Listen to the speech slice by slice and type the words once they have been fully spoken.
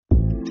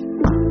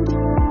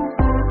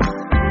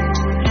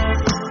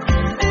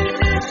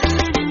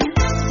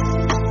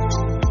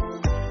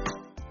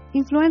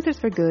Influencers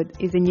for Good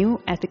is a new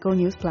ethical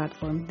news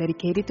platform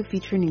dedicated to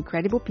featuring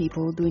incredible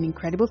people doing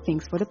incredible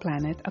things for the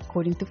planet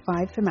according to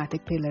 5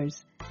 thematic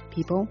pillars: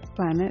 people,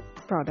 planet,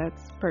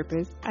 products,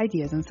 purpose,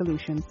 ideas, and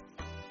solutions.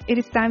 It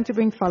is time to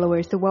bring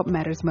followers to what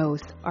matters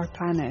most, our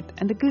planet,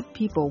 and the good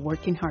people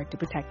working hard to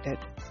protect it.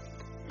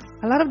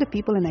 A lot of the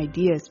people and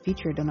ideas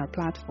featured on our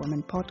platform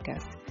and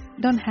podcast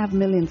don't have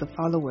millions of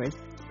followers,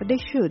 but they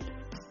should.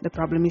 The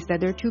problem is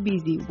that they're too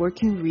busy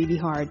working really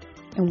hard,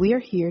 and we are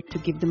here to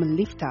give them a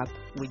lift up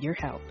with your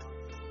help.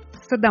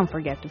 So don't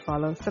forget to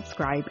follow,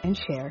 subscribe, and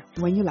share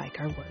when you like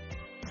our work.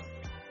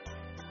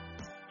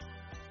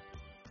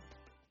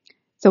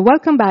 So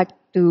welcome back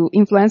to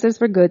Influencers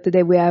for Good.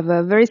 Today we have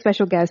a very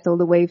special guest all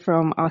the way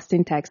from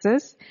Austin,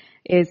 Texas.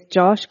 It's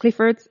Josh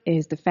Cliffords,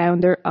 is the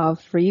founder of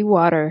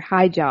Freewater.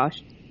 Hi,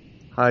 Josh.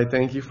 Hi,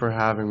 thank you for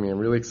having me. I'm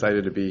really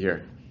excited to be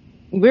here.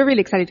 We're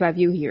really excited to have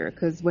you here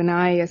because when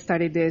I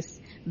started this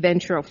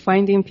venture of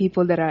finding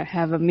people that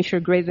have a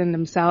mission greater than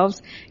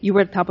themselves, you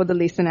were at the top of the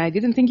list, and I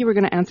didn't think you were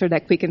going to answer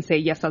that quick and say,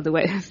 yes, I'll do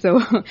it. So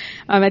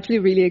I'm actually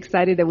really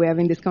excited that we're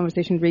having this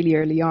conversation really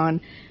early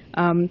on.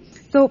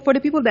 So for the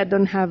people that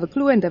don't have a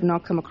clue and have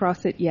not come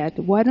across it yet,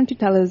 why don't you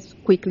tell us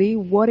quickly,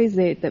 what is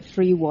it that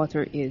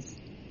Freewater is?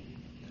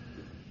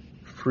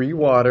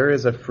 Freewater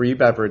is a free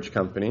beverage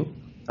company.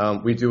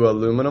 We do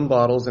aluminum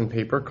bottles and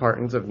paper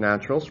cartons of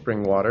natural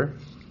spring water.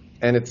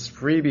 And it's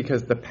free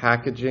because the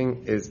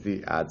packaging is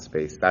the ad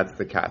space. That's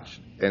the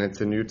catch. And it's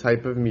a new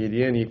type of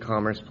media and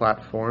e-commerce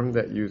platform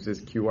that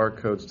uses QR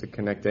codes to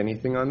connect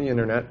anything on the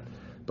internet.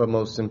 But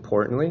most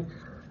importantly,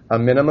 a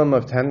minimum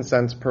of 10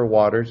 cents per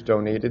water is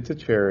donated to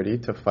charity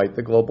to fight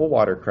the global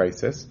water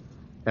crisis.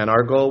 And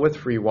our goal with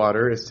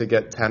Freewater is to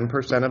get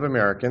 10% of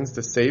Americans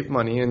to save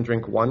money and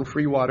drink one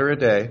free water a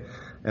day.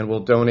 And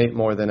we'll donate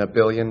more than $1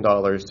 billion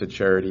to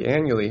charity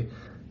annually.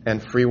 And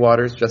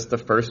Freewater is just the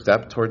first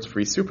step towards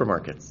free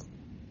supermarkets.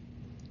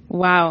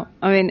 Wow.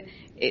 I mean,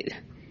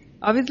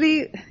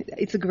 obviously,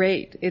 it's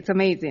great. It's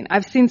amazing.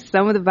 I've seen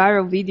some of the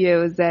viral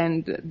videos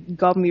and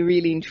got me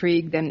really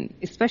intrigued, and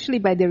especially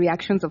by the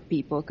reactions of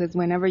people, because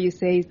whenever you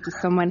say to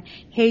someone,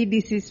 hey,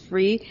 this is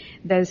free,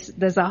 there's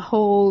a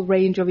whole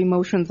range of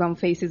emotions on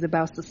faces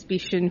about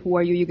suspicion. Who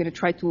are you? You're going to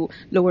try to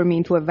lower me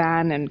into a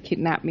van and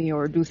kidnap me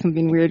or do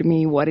something weird to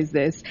me? What is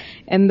this?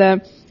 And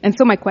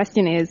so my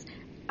question is,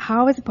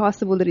 how is it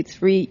possible that it's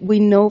free? We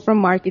know from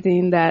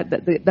marketing that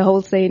the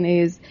whole saying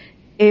is,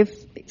 if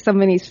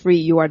something is free,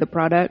 you are the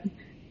product.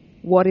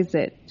 What is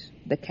it,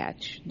 the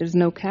catch? There's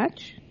no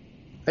catch?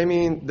 I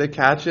mean, the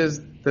catch is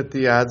that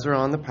the ads are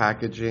on the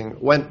packaging.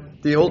 When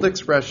the old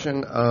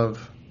expression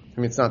of,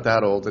 it's not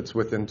that old, it's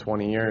within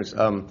 20 years.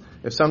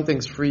 If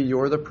something's free,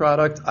 you're the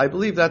product. I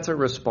believe that's a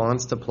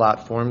response to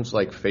platforms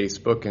like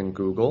Facebook and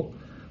Google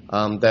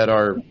that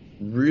are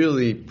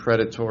really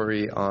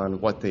predatory on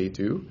what they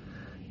do.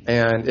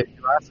 And if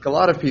you ask a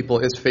lot of people,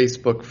 is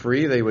Facebook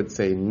free? They would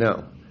say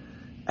no.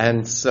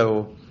 And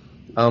so,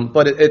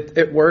 but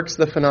it works.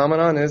 The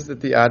phenomenon is that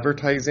the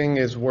advertising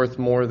is worth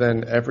more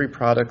than every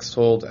product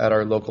sold at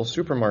our local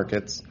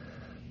supermarkets.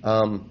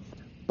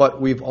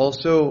 But we've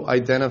also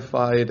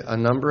identified a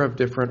number of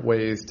different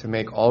ways to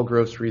make all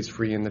groceries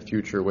free in the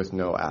future with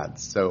no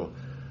ads. So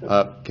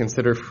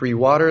consider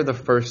Freewater the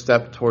first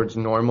step towards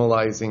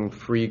normalizing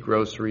free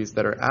groceries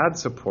that are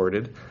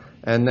ad-supported.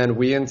 And then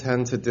we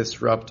intend to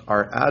disrupt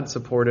our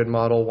ad-supported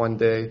model one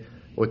day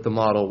with the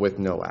model with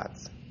no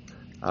ads.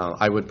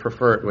 I would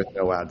prefer it with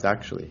no ads,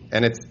 actually.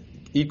 And it's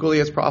equally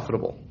as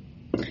profitable.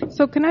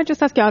 So can I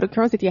just ask you out of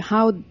curiosity,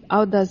 how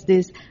does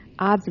this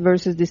ads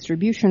versus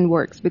distribution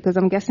works? Because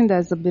I'm guessing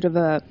there's a bit of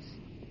a,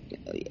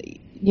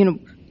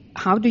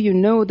 how do you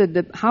know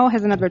that how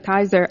as an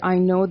advertiser, I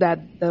know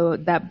that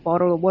that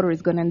bottle of water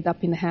is going to end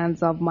up in the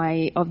hands of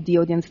the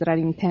audience that I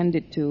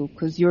intended to?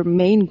 Because your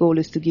main goal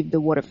is to give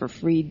the water for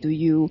free. Do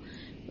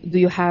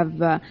you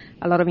have a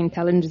lot of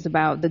intelligence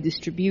about the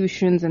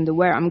distributions and the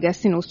where? I'm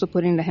guessing also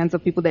put in the hands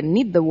of people that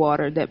need the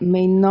water that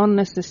may not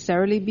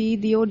necessarily be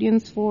the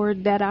audience for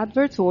that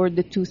advert, or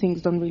the two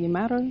things don't really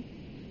matter?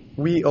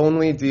 We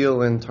only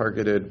deal in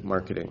targeted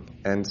marketing.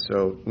 And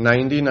so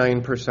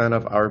 99%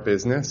 of our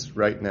business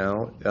right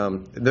now,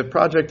 the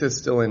project is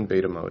still in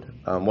beta mode.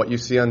 What you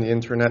see on the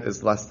internet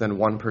is less than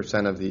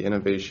 1% of the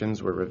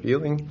innovations we're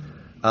revealing.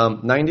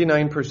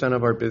 99%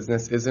 of our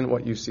business isn't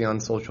what you see on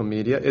social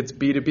media. It's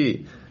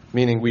B2B,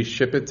 meaning we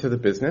ship it to the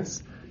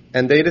business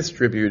and they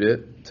distribute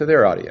it to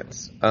their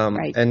audience.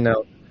 Right. And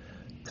now,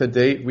 to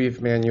date,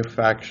 we've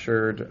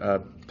manufactured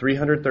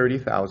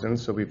 330,000,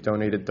 so we've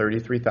donated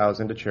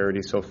 33,000 to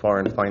charity so far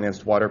and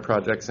financed water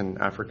projects in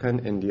Africa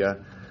and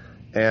India.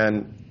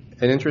 And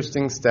an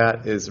interesting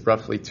stat is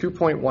roughly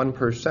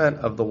 2.1%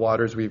 of the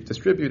waters we've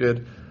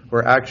distributed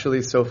were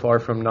actually so far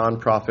from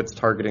nonprofits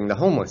targeting the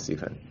homeless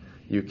even.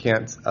 You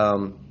can't,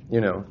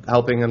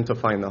 helping them to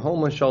find the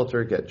homeless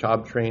shelter, get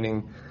job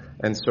training.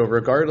 And so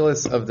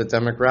regardless of the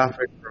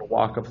demographic or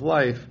walk of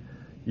life,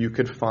 you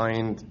could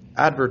find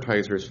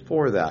advertisers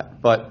for that.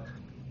 But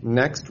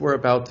Next, we're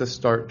about to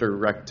start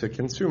direct to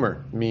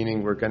consumer,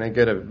 meaning we're going to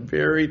get a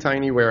very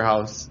tiny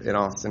warehouse in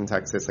Austin,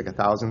 Texas, like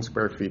 1,000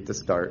 square feet to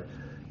start,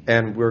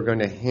 and we're going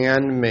to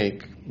hand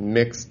make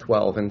mixed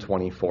 12 and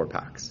 24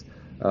 packs.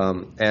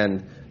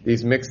 And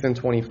these mixed and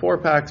 24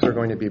 packs are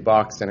going to be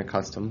boxed in a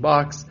custom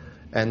box,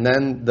 and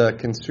then the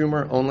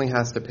consumer only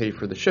has to pay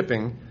for the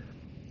shipping,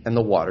 and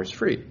the water's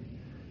free.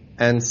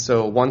 And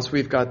so once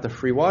we've got the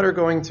free water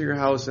going to your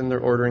house and they're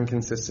ordering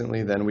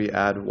consistently, then we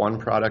add one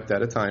product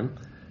at a time,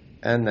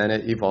 and then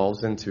it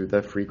evolves into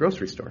the free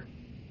grocery store.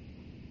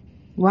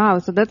 Wow,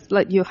 so that's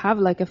like you have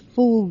like a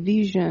full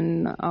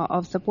vision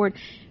of support.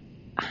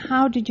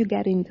 How did you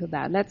get into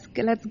that?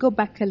 Let's go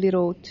back a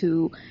little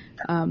to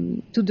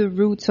the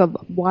roots of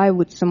why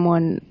would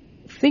someone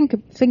think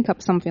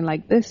up something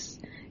like this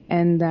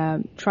and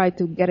try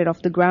to get it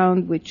off the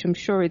ground, which I'm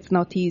sure it's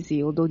not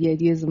easy, although the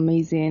idea is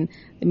amazing.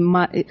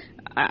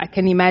 I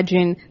can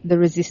imagine the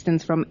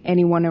resistance from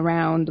anyone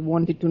around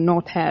wanting to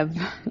not have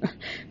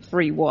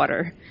free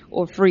water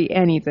or free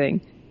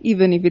anything,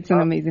 even if it's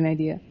an amazing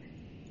idea.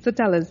 So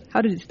tell us,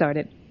 how did it start?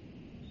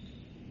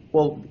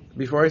 Well,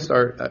 before I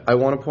start, I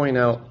want to point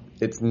out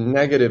it's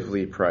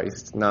negatively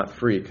priced, not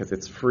free, because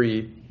it's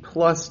free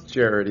plus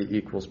charity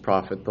equals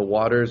profit. The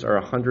waters are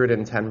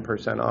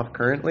 110% off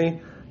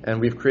currently, and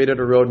we've created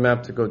a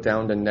roadmap to go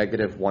down to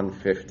negative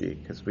 150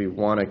 because we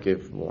want to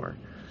give more.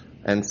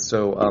 And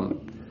so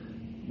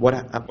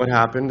what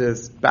happened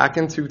is back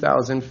in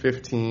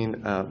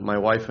 2015, my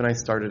wife and I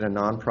started a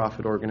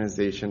nonprofit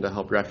organization to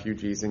help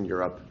refugees in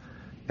Europe.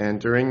 And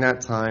during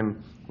that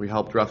time, we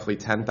helped roughly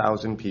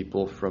 10,000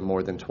 people from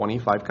more than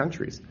 25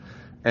 countries.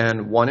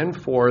 And 1 in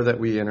 4 that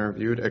we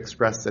interviewed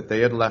expressed that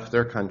they had left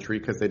their country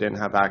because they didn't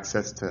have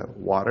access to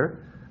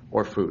water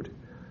or food.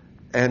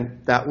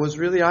 And that was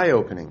really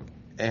eye-opening.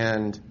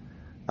 And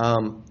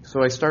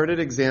so I started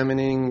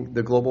examining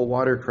the global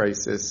water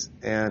crisis,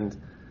 and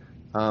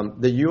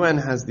the UN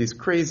has these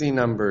crazy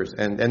numbers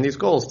and these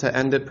goals to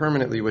end it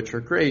permanently, which are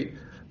great,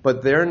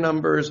 but their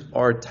numbers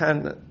are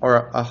 10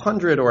 or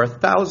 100 or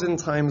 1,000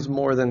 times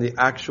more than the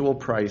actual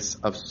price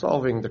of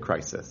solving the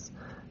crisis.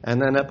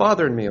 And then it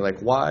bothered me,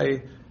 like,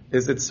 why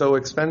is it so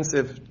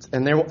expensive?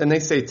 And they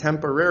say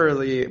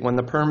temporarily when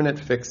the permanent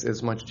fix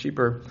is much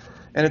cheaper.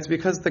 And it's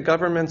because the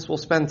governments will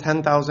spend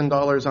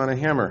 $10,000 on a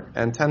hammer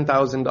and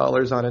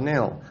 $10,000 on a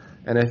nail.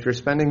 And if you're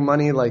spending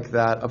money like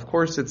that, of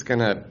course it's going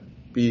to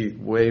be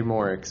way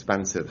more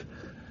expensive.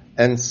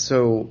 And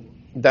so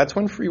that's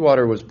when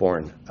Freewater was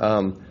born.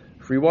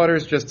 Freewater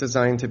is just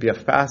designed to be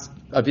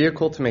a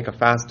vehicle to make a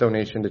fast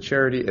donation to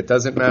charity. It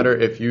doesn't matter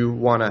if you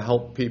want to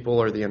help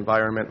people or the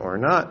environment or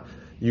not.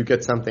 You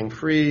get something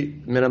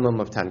free, minimum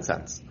of 10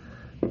 cents.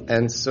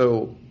 And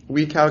so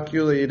we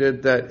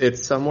calculated that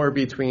it's somewhere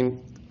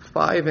between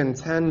 $5 and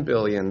 $10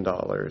 billion.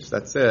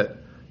 That's it,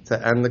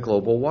 to end the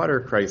global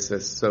water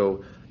crisis.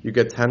 So you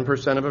get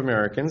 10% of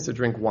Americans to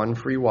drink 1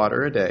 free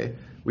water a day.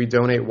 We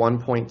donate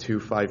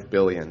 $1.25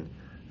 billion.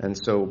 And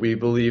so we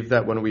believe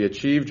that when we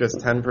achieve just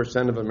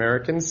 10% of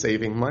Americans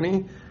saving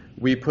money,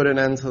 we put an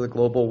end to the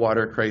global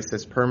water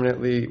crisis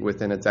permanently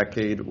within a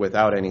decade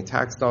without any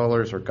tax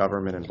dollars or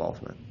government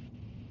involvement.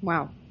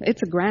 Wow,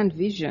 it's a grand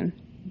vision.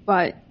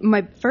 But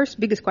my first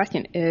biggest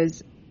question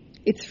is,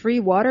 it's free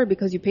water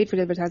because you paid for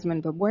the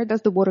advertisement, but where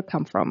does the water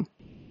come from?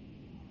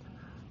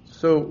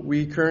 So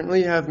we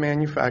currently have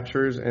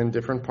manufacturers in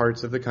different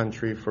parts of the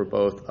country for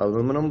both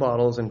aluminum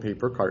bottles and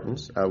paper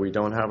cartons. We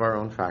don't have our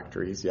own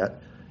factories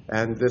yet.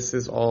 And this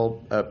is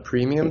all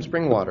premium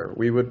spring water.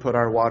 We would put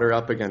our water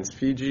up against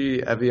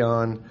Fiji,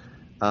 Evian.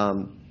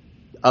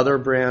 Other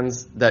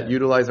brands that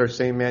utilize our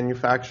same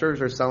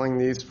manufacturers are selling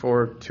these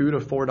for $2 to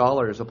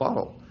 $4 a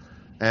bottle.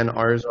 And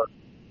ours are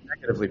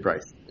negatively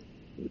priced.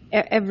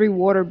 Every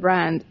water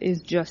brand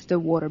is just a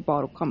water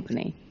bottle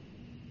company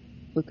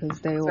because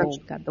they all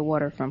got the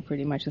water from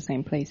pretty much the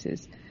same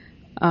places.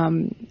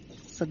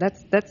 So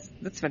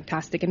that's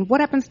fantastic. And what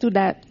happens to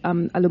that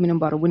aluminum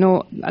bottle? We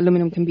know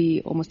aluminum can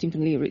be almost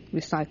infinitely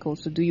recycled.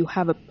 So do you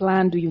have a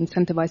plan? Do you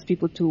incentivize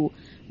people to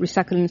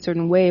recycle in a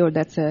certain way, or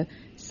that's a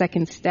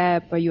second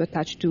step? Are you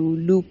attached to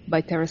Loop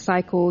by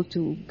TerraCycle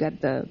to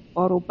get the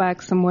bottle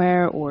back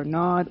somewhere or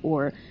not?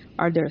 Or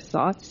are there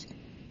thoughts?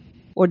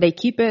 Or they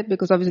keep it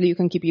because obviously you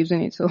can keep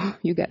using it, so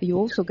you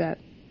also get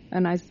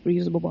a nice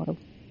reusable bottle.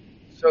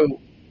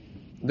 So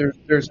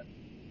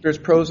there's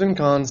pros and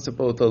cons to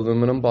both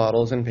aluminum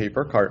bottles and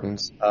paper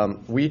cartons.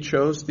 We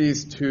chose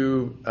these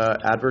 2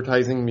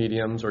 advertising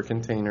mediums or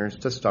containers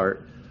to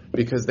start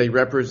because they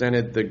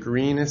represented the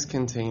greenest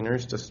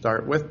containers to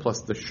start with,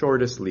 plus the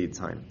shortest lead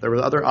time. There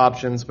were other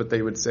options, but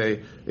they would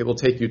say it will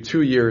take you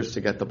 2 years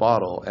to get the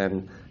bottle,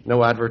 and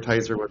no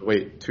advertiser would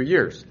wait 2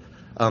 years.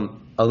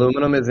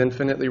 Aluminum is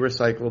infinitely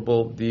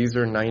recyclable. These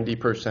are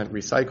 90%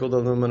 recycled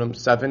aluminum.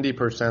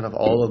 70% of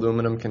all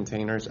aluminum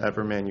containers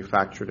ever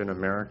manufactured in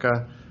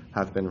America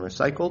have been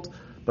recycled.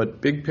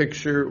 But big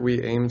picture,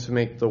 we aim to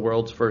make the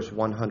world's first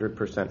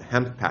 100%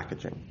 hemp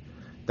packaging.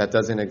 That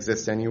doesn't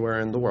exist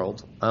anywhere in the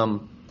world.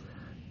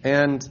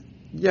 And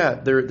Yeah,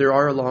 there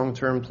are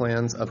long-term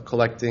plans of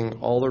collecting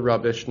all the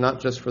rubbish,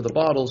 not just for the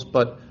bottles,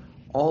 but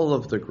all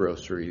of the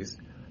groceries.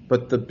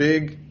 But the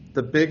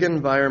big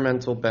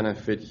environmental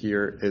benefit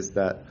here is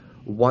that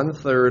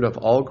 1/3 of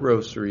all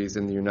groceries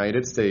in the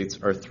United States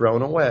are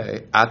thrown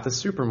away at the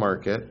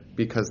supermarket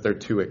because they're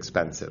too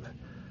expensive.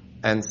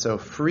 And so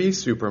free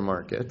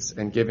supermarkets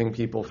and giving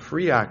people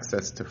free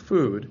access to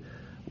food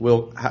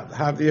will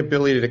have the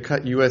ability to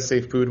cut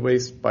USA food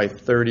waste by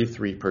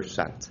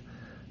 33%.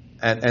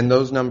 And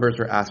those numbers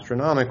are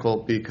astronomical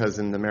because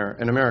in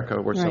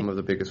America, we're some of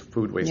the biggest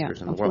food wasters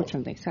in the world.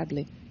 Unfortunately,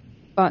 sadly.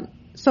 But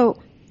so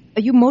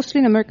are you mostly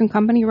an American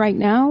company right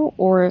now,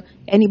 or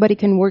anybody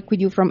can work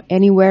with you from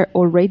anywhere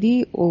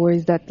already, or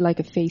is that like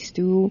a phase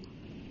 2?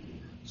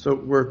 So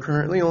we're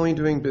currently only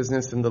doing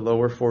business in the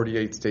lower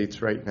 48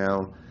 states right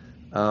now.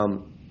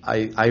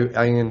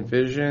 I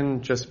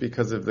envision, just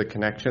because of the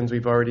connections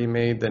we've already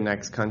made, the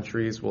next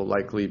countries will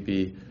likely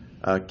be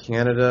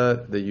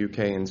Canada, the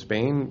UK, and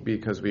Spain,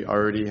 because we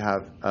already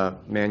have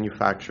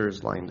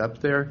manufacturers lined up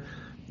there.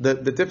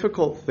 The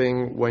difficult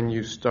thing when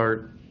you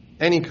start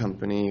any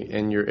company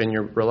and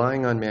you're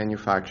relying on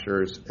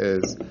manufacturers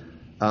is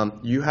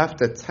you have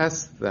to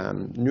test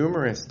them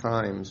numerous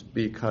times,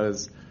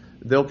 because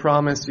they'll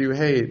promise you,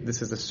 hey,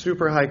 this is a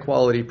super high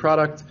quality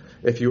product.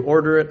 If you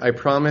order it, I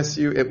promise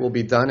you it will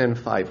be done in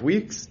 5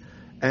 weeks.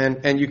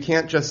 And you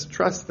can't just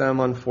trust them,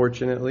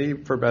 unfortunately,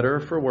 for better or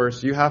for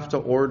worse. You have to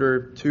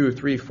order 2,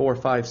 3, 4,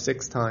 5,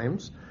 6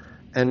 times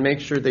and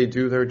make sure they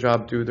do their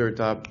job.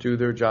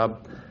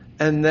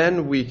 And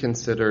then we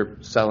consider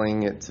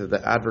selling it to the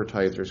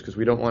advertisers, because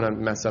we don't want to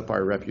mess up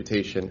our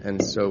reputation.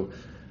 And so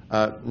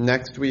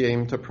next we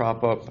aim to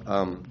prop up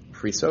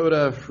free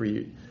soda,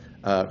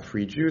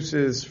 free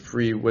juices,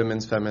 free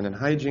women's feminine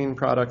hygiene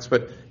products.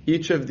 But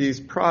each of these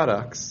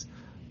products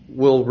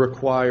will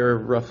require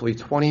roughly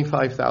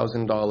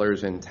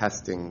 $25,000 in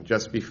testing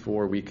just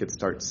before we could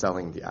start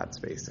selling the ad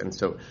space. And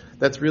so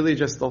that's really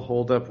just the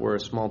holdup. We're a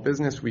small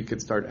business. We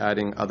could start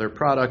adding other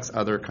products,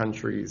 other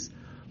countries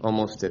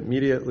almost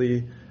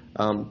immediately.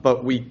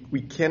 But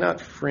we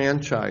cannot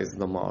franchise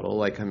the model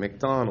like a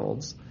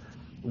McDonald's,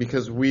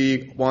 because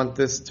we want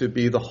this to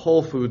be the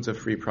Whole Foods of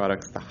free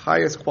products, the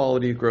highest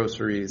quality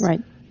groceries,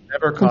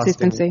 never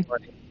costing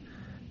money.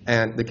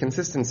 And the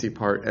consistency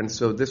part. And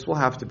so this will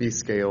have to be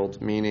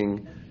scaled,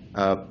 meaning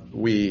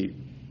we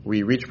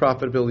reach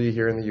profitability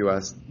here in the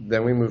U.S.,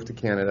 then we move to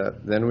Canada,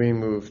 then we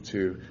move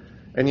to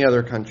any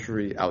other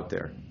country out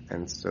there.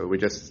 And so we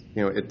just,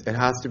 it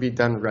has to be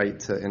done right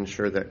to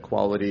ensure that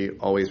quality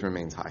always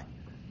remains high.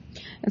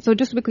 And so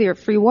just to be clear,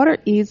 Freewater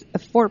is a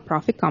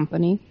for-profit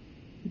company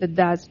that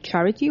does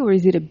charity, or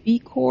is it a B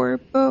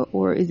Corp,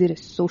 or is it a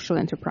social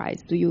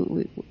enterprise?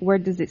 Where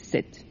does it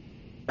sit?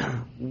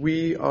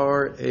 We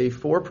are a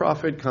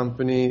for-profit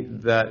company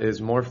that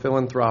is more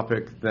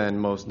philanthropic than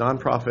most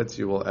nonprofits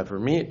you will ever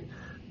meet.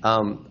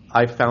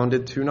 I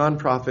founded 2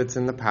 nonprofits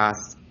in the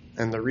past,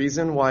 and the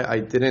reason why I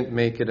didn't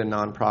make it a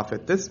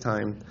nonprofit this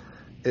time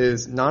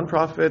is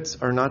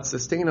nonprofits are not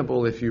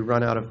sustainable if you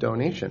run out of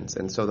donations.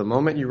 And so the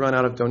moment you run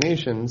out of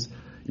donations,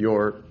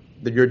 you're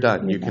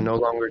done. You can no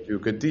longer do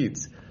good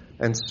deeds.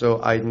 And so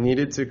I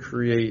needed to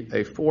create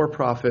a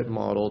for-profit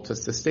model to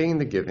sustain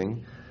the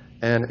giving.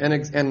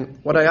 And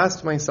what I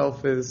asked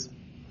myself is,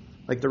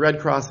 like, the Red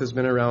Cross has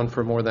been around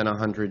for more than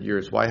 100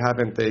 years. Why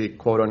haven't they,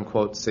 quote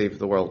unquote, saved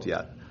the world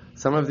yet?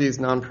 Some of these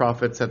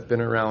nonprofits have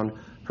been around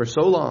for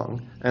so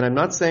long, and I'm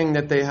not saying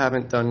that they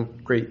haven't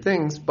done great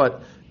things,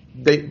 but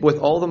with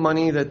all the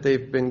money that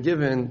they've been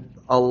given,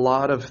 a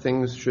lot of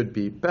things should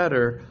be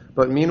better.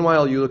 But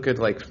meanwhile, you look at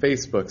like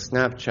Facebook,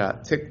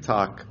 Snapchat,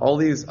 TikTok, all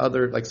these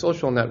other like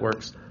social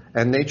networks,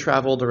 and they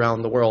traveled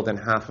around the world in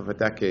half of a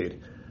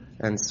decade.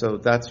 And so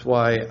that's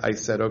why I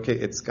said, okay,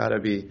 it's got to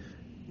be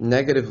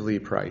negatively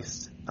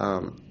priced,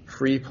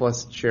 free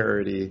plus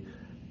charity,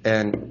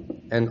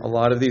 and a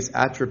lot of these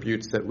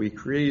attributes that we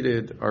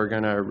created are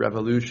going to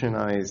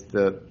revolutionize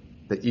the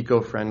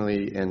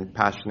eco-friendly and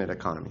passionate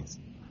economies.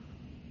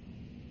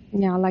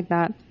 Yeah, I like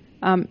that.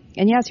 And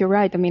yes, you're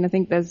right. I mean, I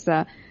think there's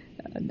a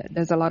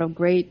lot of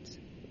great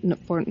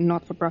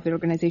not-for-profit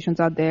organizations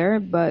out there,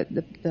 but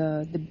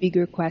the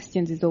bigger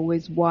questions is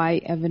always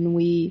why haven't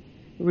we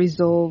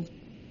resolved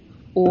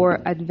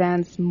or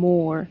advance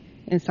more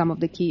in some of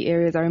the key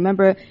areas. I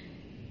remember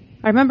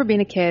being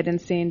a kid and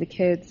seeing the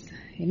kids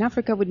in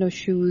Africa with no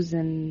shoes,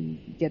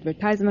 and the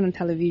advertisement on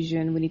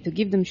television, we need to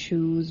give them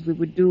shoes. We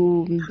would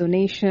do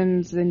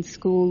donations in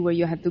school where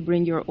you had to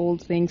bring your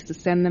old things to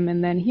send them,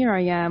 and then here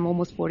I am,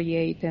 almost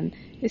 48, and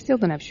they still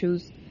don't have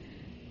shoes.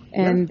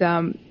 And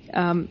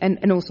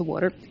and also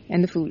water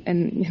and the food,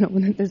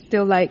 and there's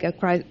still like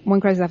one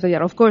crisis after the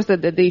other. Of course,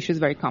 the issue is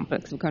very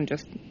complex. We can't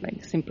just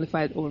like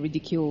simplify it or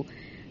ridicule.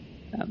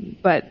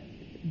 But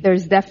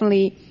there's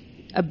definitely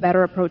a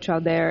better approach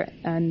out there,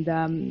 and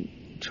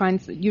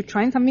you're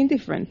trying something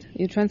different.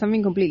 You're trying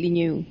something completely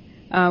new,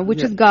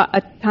 which has got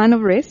a ton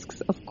of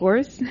risks, of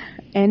course,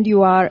 and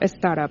you are a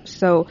startup.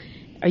 So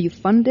are you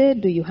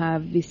funded? Do you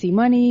have VC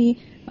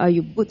money? Are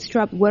you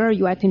bootstrapped? Where are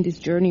you at in this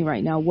journey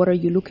right now? What are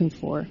you looking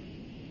for?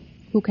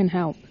 who can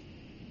help?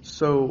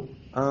 So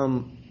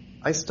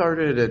I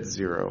started at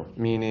zero,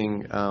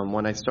 meaning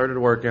when I started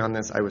working on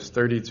this, I was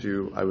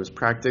 32. I was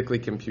practically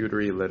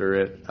computer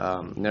illiterate,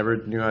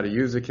 never knew how to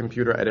use a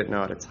computer. I didn't know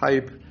how to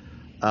type.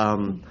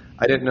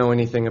 I didn't know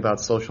anything about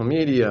social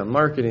media,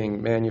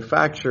 marketing,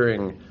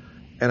 manufacturing,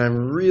 and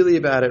I'm really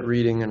bad at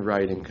reading and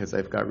writing because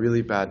I've got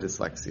really bad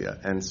dyslexia.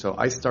 And so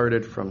I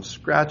started from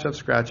scratch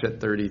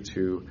at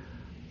 32.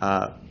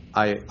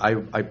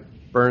 I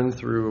burned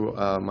through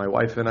my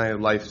wife and I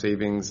life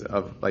savings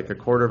of like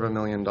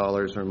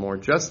 $250,000 or more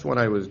just when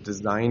I was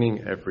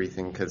designing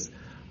everything, because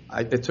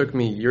it took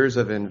me years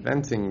of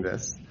inventing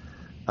this.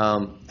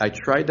 I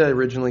tried to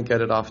originally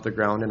get it off the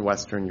ground in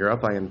Western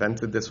Europe. I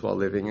invented this while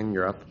living in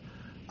Europe.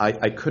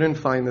 I couldn't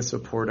find the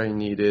support I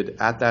needed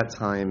at that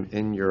time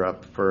in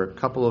Europe for a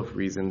couple of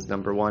reasons.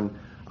 Number one,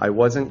 I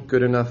wasn't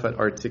good enough at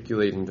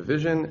articulating the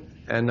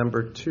vision. And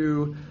number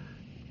two,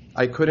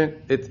 I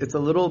couldn't, it's a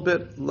little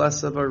bit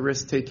less of a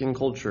risk-taking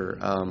culture.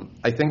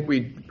 I think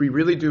we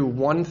really do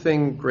one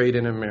thing great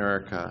in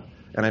America,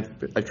 and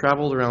I've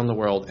traveled around the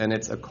world, and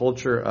it's a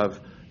culture of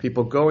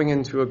people going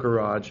into a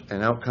garage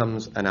and out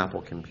comes an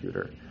Apple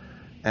computer.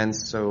 And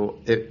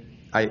so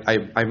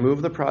I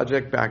moved the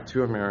project back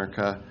to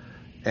America,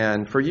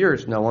 and for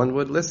years no one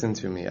would listen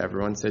to me.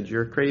 Everyone said,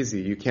 you're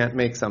crazy, you can't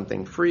make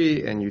something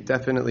free, and you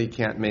definitely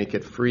can't make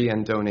it free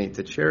and donate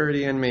to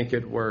charity and make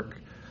it work.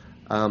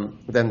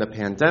 Then the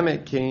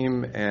pandemic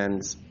came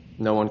and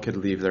no one could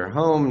leave their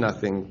home.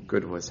 Nothing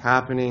good was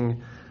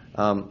happening.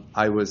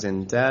 I was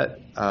in debt.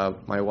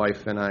 My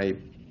wife and I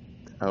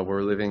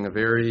were living a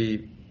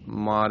very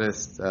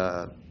modest,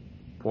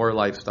 poor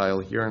lifestyle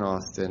here in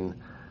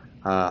Austin.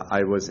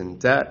 I was in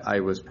debt.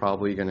 I was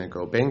probably going to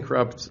go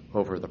bankrupt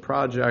over the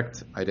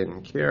project. I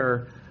didn't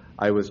care.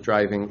 I was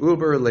driving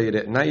Uber late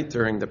at night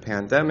during the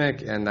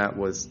pandemic, and that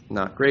was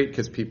not great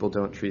because people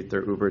don't treat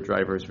their Uber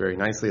drivers very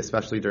nicely,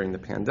 especially during the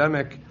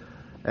pandemic.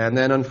 And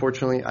then,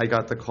 unfortunately, I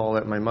got the call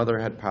that my mother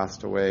had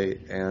passed away,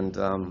 and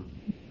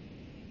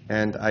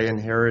I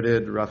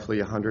inherited roughly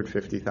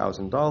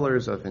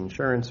 $150,000 of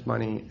insurance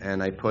money,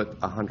 and I put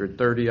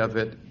 $130,000 of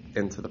it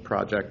into the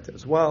project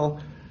as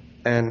well.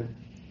 And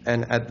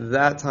at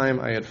that time,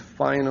 I had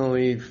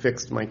finally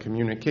fixed my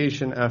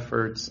communication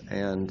efforts,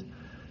 and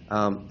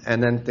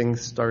then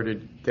things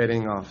started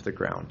getting off the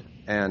ground.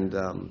 And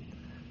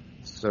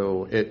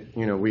so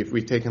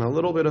we've taken a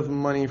little bit of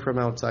money from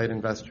outside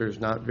investors,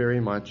 not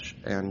very much.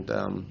 And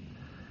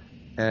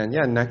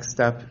next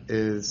step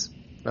is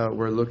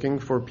we're looking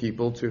for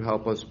people to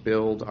help us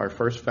build our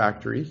first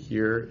factory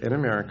here in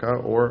America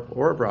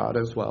or abroad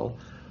as well.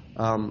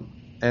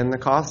 And the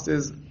cost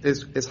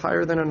is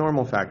higher than a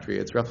normal factory.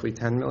 It's roughly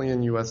 $10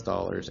 million US.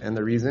 And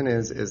the reason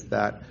is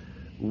that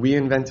we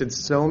invented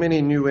so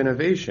many new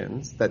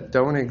innovations that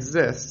don't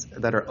exist,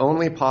 that are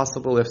only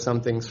possible if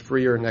something's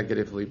free or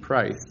negatively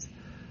priced.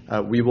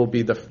 We will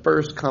be the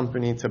first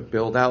company to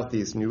build out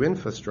these new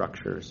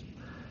infrastructures.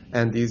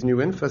 And these new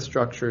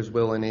infrastructures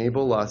will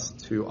enable us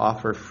to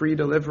offer free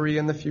delivery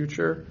in the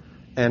future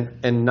and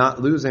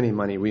not lose any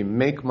money. We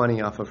make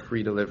money off of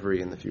free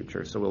delivery in the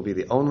future. So we'll be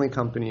the only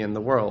company in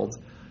the world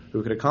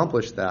who could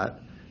accomplish that.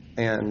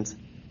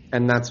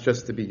 And that's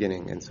just the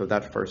beginning. And so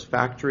that first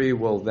factory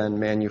will then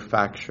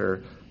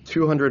manufacture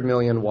 200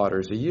 million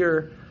waters a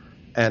year,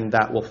 and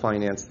that will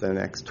finance the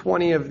next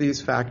 20 of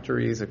these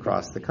factories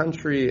across the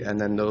country, and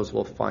then those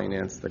will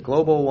finance the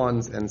global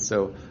ones. And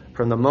so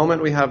from the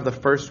moment we have the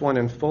first one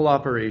in full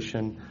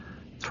operation,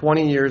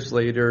 20 years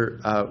later,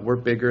 we're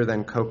bigger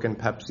than Coke and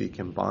Pepsi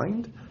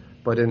combined,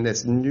 but in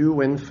this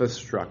new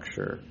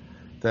infrastructure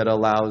that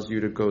allows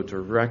you to go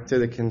direct to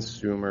the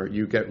consumer.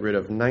 You get rid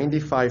of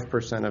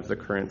 95% of the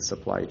current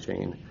supply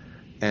chain,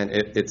 and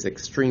it's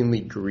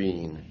extremely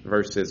green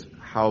versus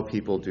how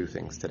people do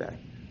things today.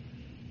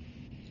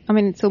 I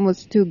mean, it's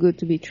almost too good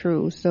to be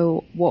true.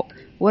 So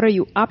what are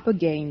you up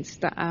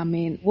against? I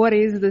mean, what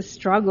is the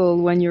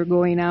struggle when you're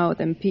going out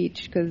and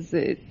pitch? Because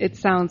it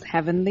sounds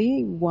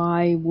heavenly.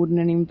 Why wouldn't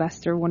an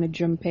investor want to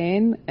jump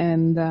in?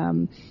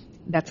 And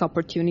that's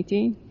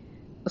opportunity.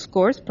 Of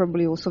course,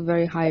 probably also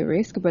very high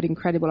risk, but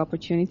incredible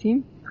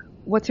opportunity.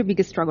 What's your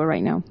biggest struggle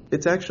right now?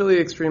 It's actually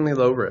extremely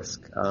low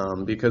risk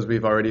because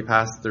we've already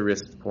passed the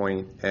risk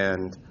point,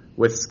 and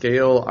with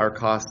scale, our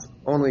costs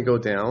only go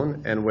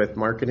down, and with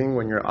marketing,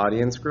 when your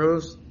audience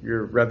grows,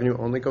 your revenue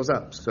only goes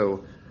up.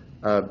 So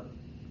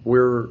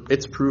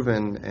it's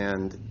proven,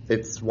 and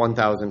it's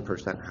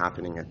 1,000%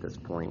 happening at this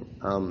point.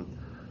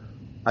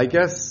 I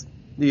guess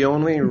the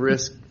only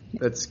risk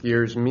that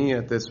scares me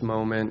at this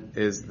moment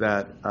is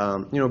that,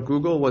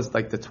 Google was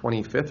like the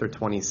 25th or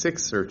 26th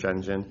search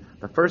engine.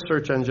 The first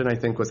search engine, I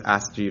think, was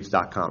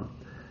AskJeeves.com.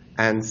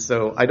 And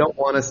so I don't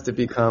want us to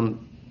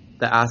become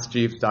the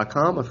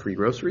AskJeeves.com of free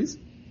groceries,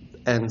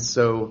 and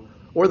so,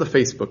 or the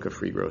Facebook of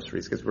free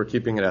groceries, because we're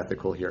keeping it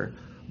ethical here.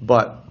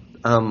 But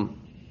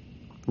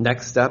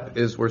next step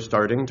is we're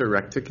starting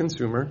direct to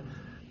consumer,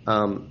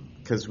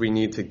 because we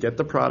need to get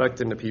the product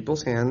into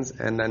people's hands,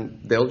 and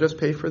then they'll just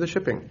pay for the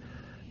shipping.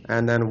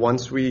 And then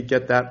once we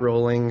get that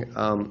rolling,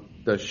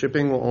 the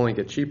shipping will only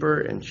get cheaper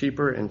and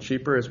cheaper and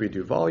cheaper as we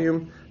do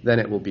volume. Then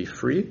it will be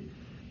free.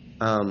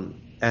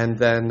 And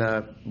then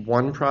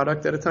one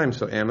product at a time.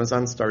 So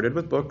Amazon started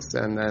with books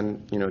and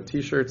then,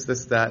 T-shirts,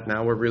 this, that.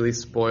 Now we're really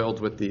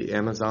spoiled with the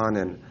Amazon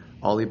and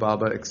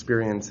Alibaba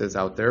experiences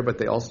out there, but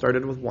they all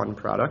started with one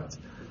product.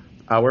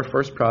 Our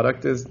first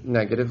product is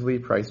negatively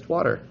priced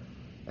water.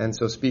 And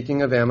so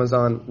speaking of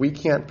Amazon, we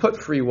can't put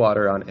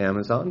Freewater on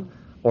Amazon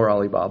or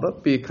Alibaba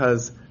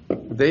because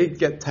they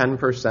get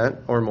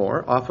 10% or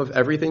more off of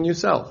everything you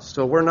sell.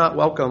 So we're not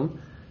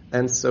welcome.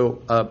 And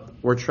so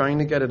we're trying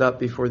to get it up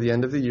before the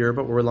end of the year,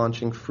 but we're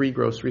launching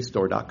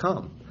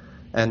freegrocerystore.com.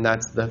 And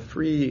that's the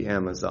free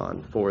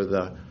Amazon for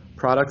the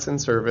products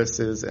and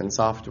services and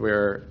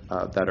software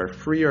that are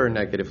free or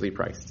negatively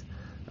priced.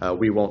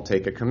 We won't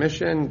take a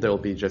commission. There'll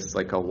be just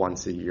like a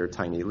once a year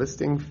tiny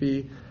listing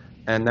fee.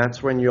 And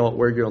that's where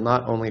you'll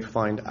not only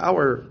find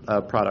our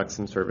products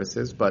and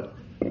services, but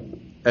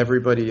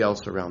everybody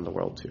else around the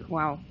world too.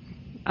 Wow.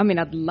 I mean,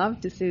 I'd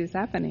love to see this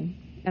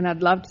happening. And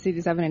I'd love to see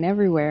this happening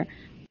everywhere.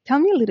 Tell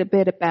me a little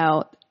bit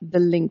about the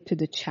link to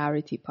the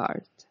charity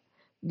part.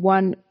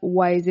 One,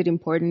 why is it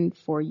important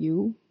for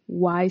you?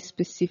 Why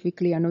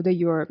specifically? I know that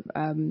you're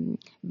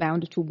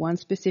bound to one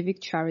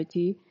specific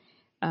charity.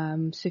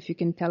 So if you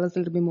can tell us a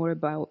little bit more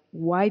about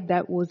why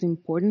that was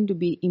important to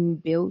be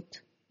inbuilt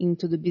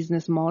into the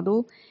business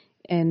model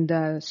and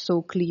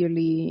so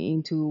clearly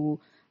into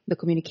the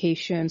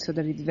communication so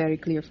that it's very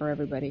clear for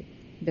everybody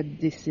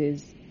that this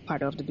is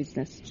part of the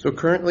business. So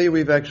currently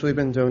we've actually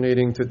been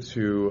donating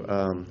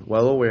to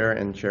Well Aware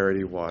and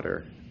Charity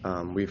Water.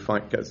 We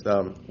find because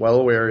Well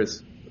Aware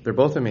they're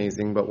both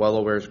amazing, but Well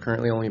Aware is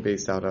currently only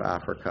based out of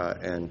Africa,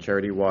 and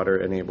Charity Water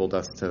enabled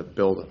us to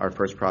build our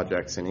first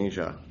projects in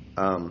Asia.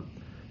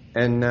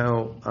 And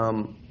now,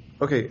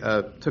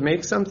 to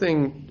make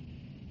something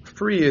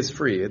free is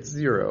free, it's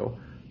zero,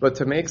 but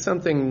to make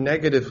something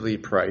negatively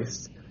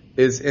priced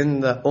is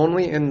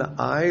only in the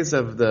eyes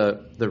of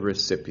the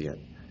recipient.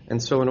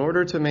 And so in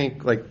order to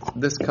make like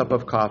this cup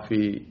of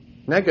coffee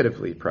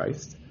negatively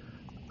priced,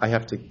 I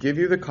have to give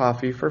you the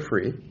coffee for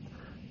free,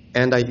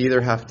 and I either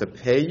have to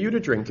pay you to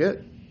drink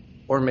it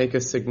or make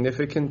a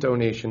significant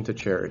donation to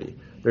charity.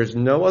 There's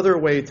no other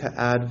way to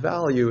add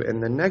value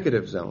in the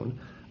negative zone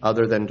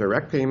other than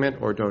direct payment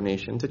or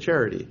donation to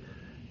charity.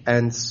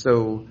 And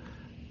so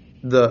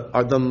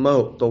the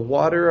moat, the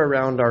water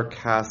around our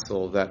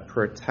castle that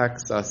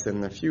protects us in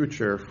the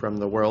future from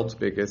the world's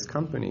biggest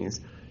companies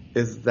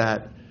is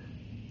that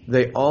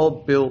they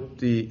all built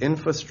the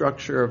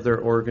infrastructure of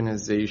their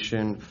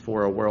organization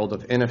for a world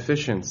of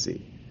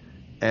inefficiency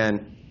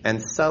and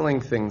selling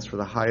things for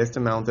the highest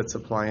amount that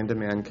supply and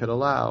demand could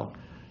allow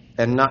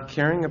and not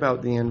caring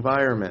about the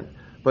environment.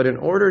 But in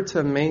order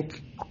to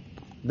make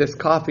this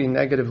coffee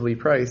negatively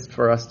priced,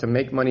 for us to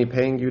make money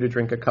paying you to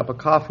drink a cup of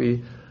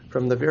coffee,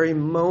 from the very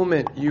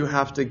moment you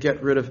have to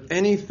get rid of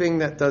anything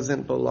that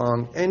doesn't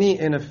belong, any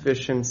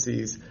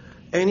inefficiencies,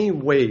 any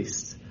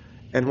waste.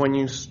 And when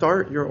you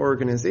start your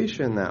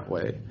organization that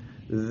way,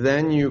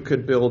 then you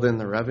could build in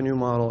the revenue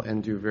model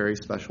and do very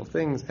special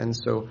things. And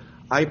so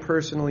I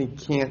personally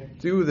can't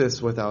do this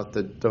without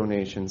the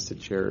donations to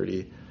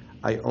charity.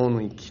 I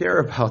only care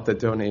about the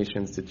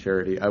donations to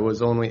charity. I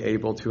was only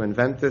able to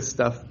invent this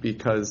stuff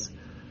because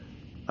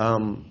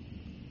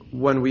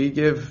when we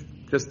give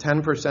just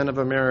 10% of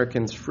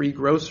Americans free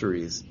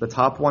groceries, the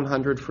top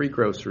 100 free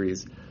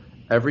groceries,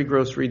 every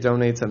grocery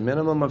donates a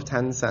minimum of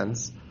 10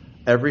 cents.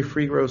 Every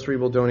free grocery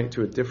will donate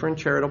to a different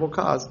charitable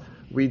cause.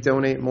 We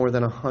donate more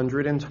than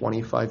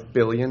 $125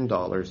 billion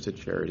to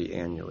charity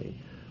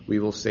annually. We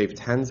will save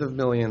tens of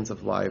millions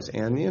of lives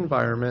and the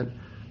environment.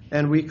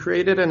 And we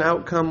created an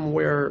outcome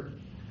where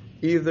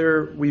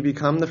either we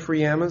become the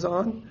free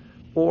Amazon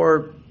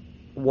or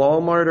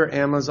Walmart or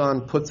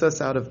Amazon puts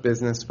us out of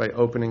business by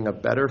opening a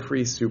better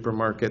free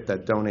supermarket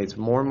that donates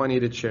more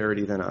money to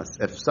charity than us.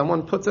 If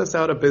someone puts us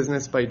out of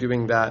business by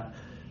doing that,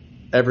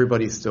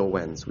 everybody still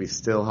wins. We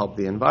still help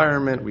the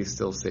environment. We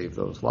still save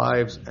those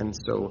lives. And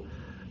so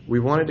we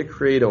wanted to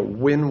create a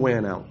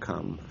win-win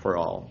outcome for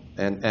all.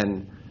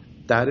 And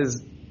that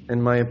is,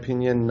 in my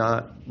opinion,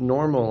 not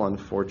normal,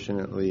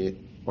 unfortunately,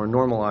 or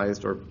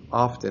normalized or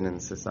often in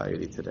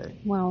society today.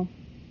 Wow.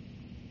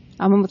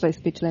 I'm almost like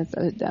speechless.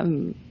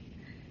 I'm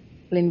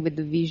playing with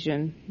the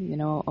vision,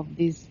 of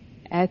these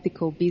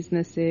ethical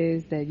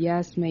businesses that,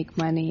 yes, make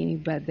money,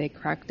 but they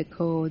crack the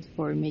code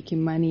for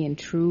making money and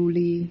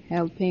truly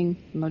helping,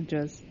 not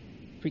just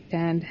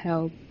pretend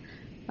help,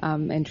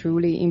 and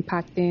truly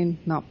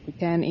impacting, not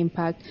pretend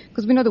impact.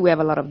 Because we know that we have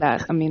a lot of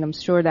that. I mean, I'm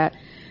sure that,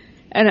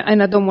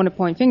 and I don't want to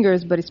point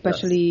fingers, but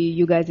especially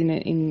you guys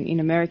in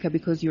America,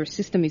 because your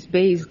system is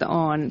based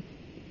on,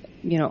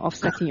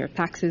 offsetting your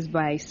taxes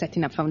by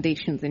setting up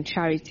foundations and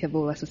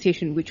charitable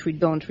associations, which we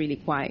don't really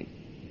quite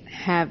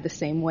have the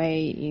same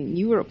way in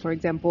Europe, for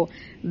example.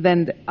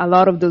 Then a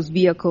lot of those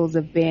vehicles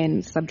have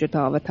been subject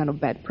of a ton of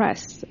bad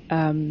press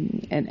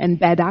and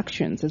bad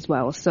actions as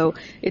well. So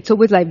it's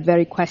always like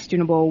very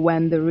questionable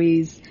when there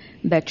is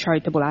that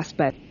charitable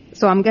aspect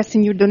So I'm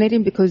guessing you're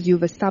donating because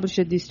you've established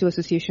that these two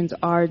associations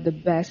are the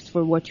best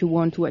for what you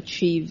want to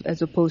achieve,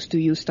 as opposed to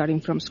you starting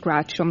from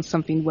scratch on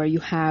something where you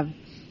have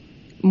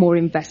more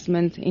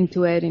investment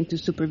into it, into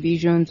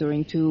supervisions or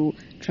into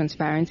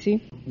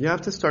transparency? You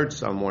have to start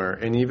somewhere.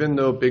 And even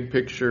though big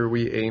picture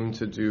we aim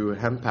to do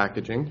hemp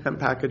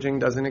packaging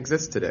doesn't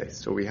exist today.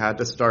 So we had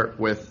to start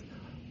with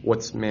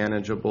what's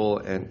manageable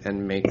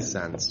and makes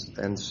sense.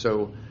 And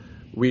so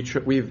we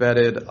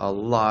vetted a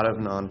lot of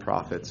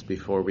nonprofits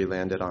before we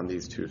landed on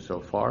these two so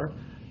far.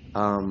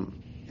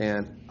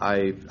 And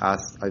I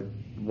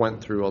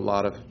went through a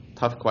lot of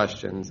tough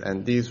questions,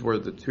 and these were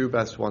the two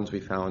best ones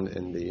we found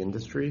in the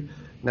industry.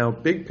 Now,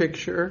 big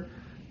picture,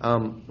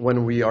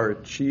 when we are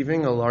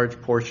achieving a large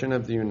portion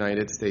of the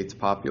United States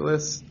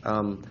populace,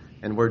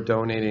 and we're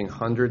donating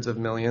hundreds of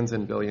millions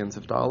and billions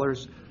of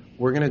dollars,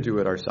 we're going to do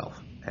it ourselves.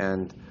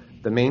 And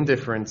the main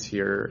difference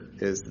here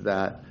is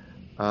that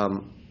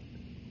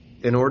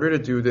in order to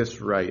do this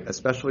right,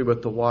 especially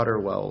with the water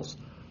wells,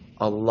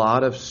 a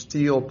lot of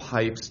steel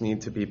pipes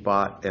need to be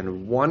bought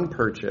in one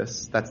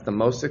purchase. That's the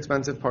most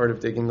expensive part of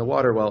digging the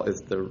water well,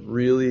 is the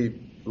really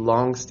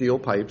long steel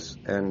pipes,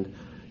 and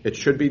it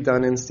should be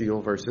done in steel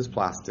versus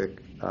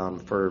plastic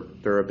for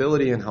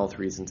durability and health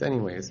reasons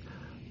anyways.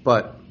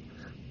 But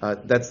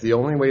that's the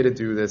only way to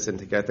do this and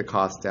to get the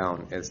cost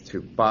down, is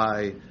to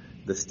buy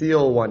the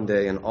steel one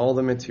day and all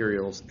the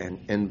materials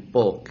and in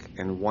bulk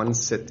in one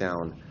sit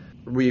down.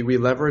 We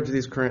leverage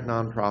these current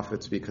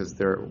nonprofits because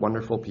they're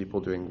wonderful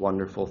people doing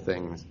wonderful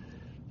things.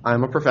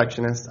 I'm a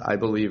perfectionist. I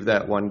believe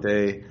that one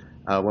day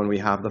when we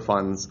have the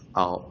funds,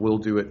 we'll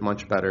do it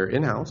much better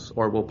in-house,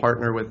 or we'll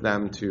partner with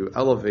them to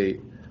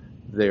elevate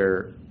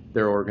their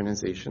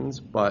organizations.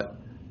 But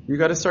you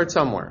got to start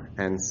somewhere,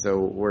 and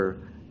so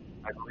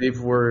I believe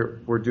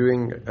we're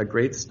doing a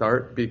great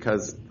start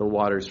because the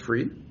water's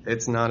free.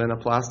 It's not in a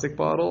plastic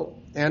bottle,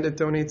 and it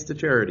donates to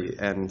charity,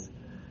 and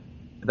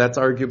that's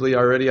arguably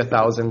already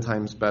 1,000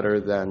 times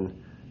better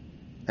than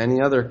any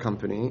other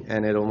company,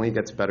 and it only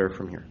gets better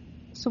from here.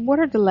 So what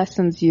are the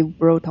lessons you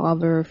brought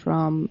over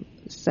from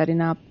setting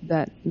up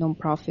that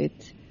nonprofit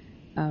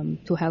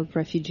to help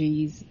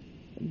refugees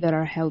that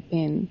are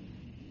helping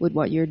with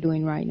what you're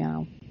doing right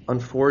now?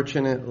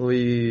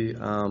 Unfortunately,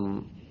 I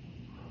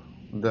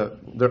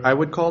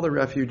would call the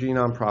refugee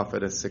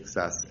nonprofit a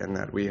success in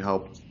that we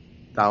helped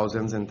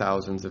thousands and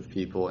thousands of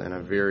people in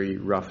a very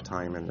rough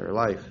time in their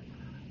life.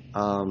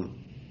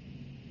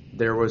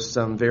 There was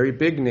some very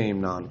big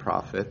name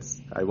nonprofits,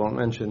 I won't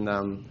mention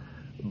them,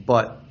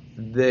 but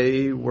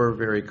they were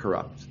very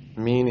corrupt,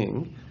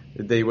 meaning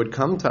they would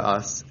come to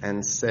us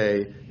and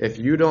say, if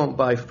you don't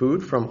buy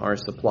food from our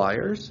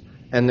suppliers,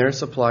 and their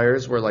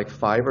suppliers were like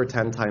 5 or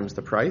 10 times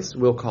the price,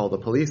 we'll call the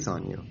police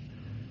on you.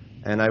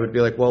 And I would be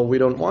like, well, we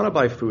don't want to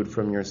buy food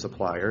from your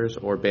suppliers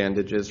or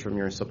bandages from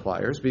your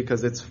suppliers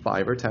because it's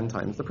 5 or 10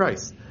 times the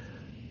price.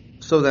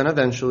 So then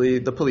eventually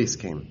the police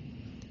came.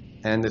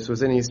 And this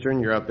was in Eastern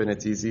Europe, and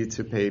it's easy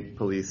to pay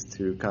police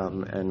to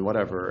come and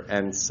whatever.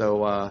 And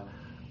so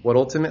what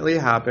ultimately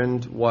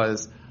happened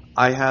was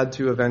I had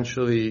to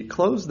eventually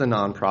close the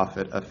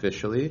nonprofit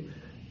officially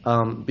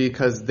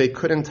because they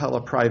couldn't tell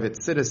a private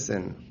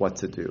citizen what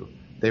to do.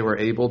 They were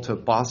able to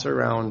boss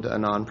around a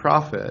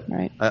nonprofit,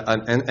 right,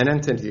 an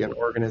entity, an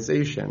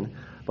organization.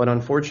 But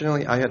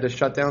unfortunately, I had to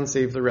shut down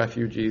Save the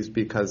Refugees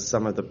because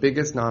some of the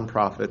biggest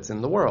nonprofits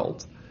in the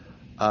world,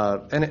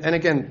 and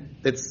again,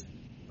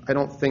 I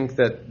don't think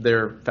that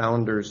their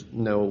founders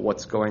know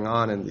what's going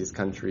on in these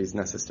countries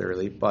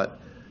necessarily, but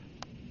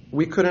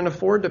we couldn't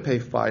afford to pay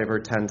 5 or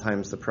 10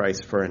 times the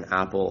price for an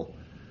apple,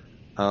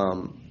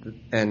 and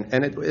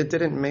it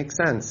didn't make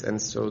sense.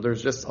 And so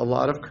there's just a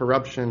lot of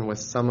corruption with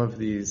some of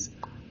these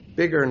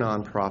bigger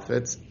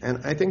nonprofits,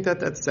 and I think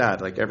that that's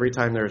sad. Like every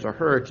time there's a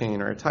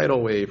hurricane or a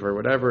tidal wave or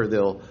whatever,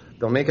 they'll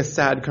make a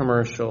sad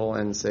commercial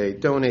and say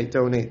donate,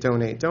 donate,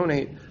 donate,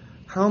 donate.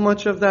 How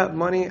much of that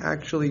money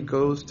actually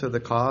goes to the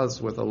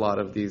cause with a lot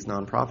of these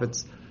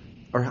nonprofits,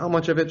 or how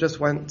much of it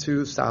just went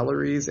to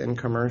salaries and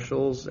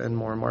commercials and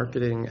more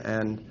marketing?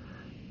 And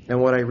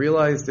what I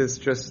realized is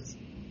just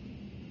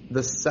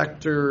the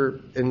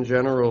sector in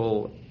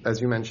general, as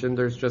you mentioned,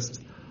 there's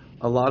just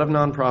a lot of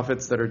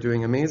nonprofits that are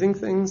doing amazing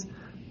things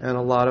and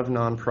a lot of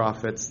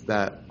nonprofits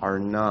that are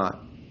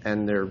not,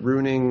 and they're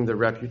ruining the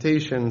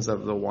reputations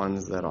of the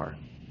ones that are.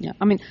 Yeah,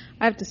 I mean,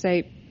 I have to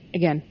say,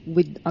 again,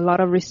 with a lot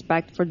of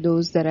respect for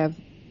those that have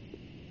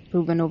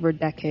proven over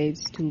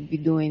decades to be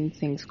doing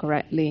things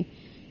correctly,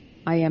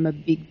 I am a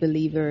big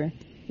believer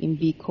in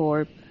B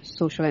Corp,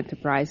 social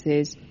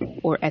enterprises,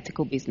 or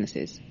ethical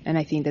businesses. And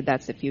I think that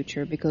that's the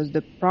future, because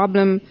the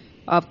problem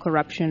of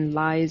corruption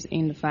lies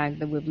in the fact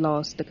that we've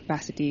lost the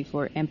capacity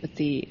for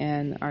empathy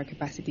and our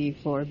capacity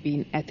for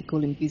being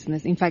ethical in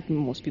business. In fact,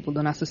 most people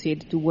don't associate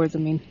the two words. I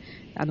mean,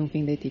 I don't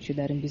think they teach you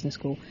that in business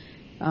school.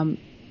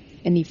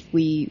 And if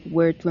we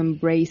were to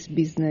embrace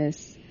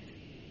business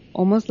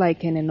almost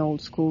like in an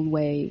old school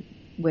way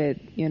with,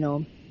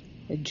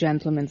 a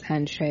gentleman's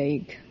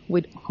handshake,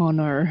 with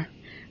honor,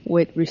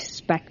 with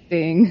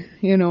respecting,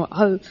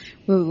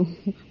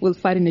 we'll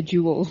fight in a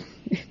duel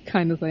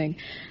kind of thing,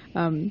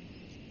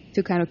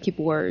 to kind of keep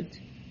word.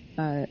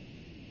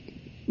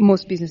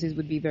 Most businesses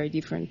would be very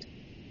different.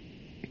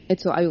 And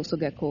so I also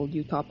get called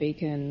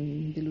utopic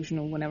and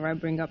delusional whenever I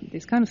bring up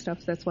this kind of stuff.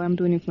 That's why I'm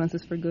doing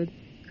Influencers for Good.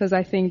 Because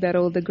I think that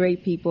all the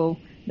great people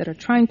that are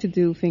trying to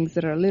do things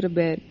that are a little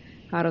bit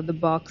out of the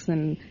box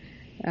and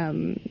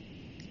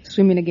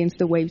swimming against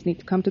the waves need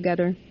to come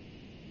together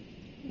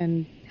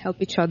and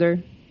help each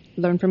other,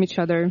 learn from each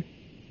other,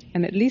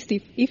 and at least,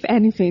 if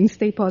anything,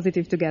 stay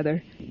positive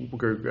together.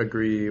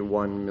 Agree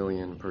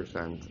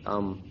 1,000,000%.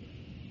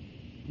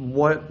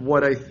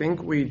 What I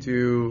think we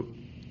do,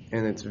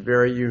 and it's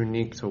very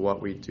unique to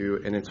what we do,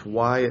 and it's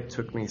why it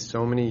took me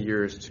so many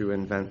years to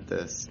invent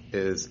this,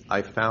 is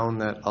I found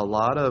that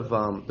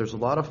there's a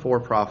lot of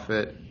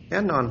for-profit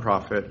and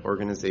non-profit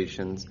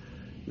organizations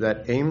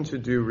that aim to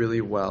do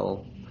really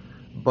well,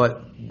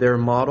 but their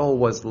model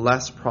was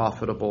less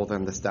profitable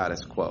than the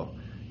status quo.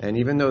 And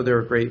even though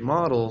they're great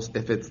models,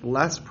 if it's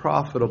less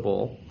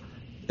profitable,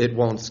 it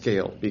won't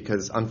scale,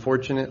 because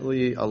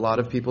unfortunately a lot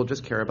of people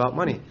just care about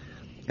money.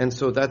 And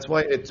so that's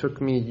why it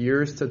took me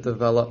years to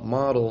develop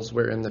models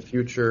where in the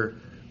future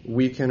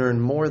we can earn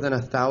more than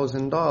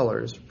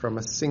 $1,000 from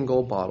a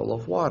single bottle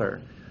of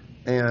water.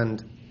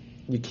 And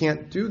you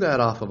can't do that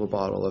off of a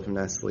bottle of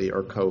Nestle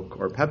or Coke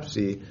or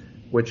Pepsi,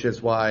 which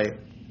is why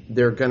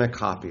they're going to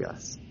copy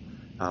us.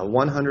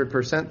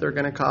 100% they're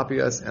going to copy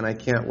us, and I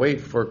can't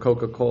wait for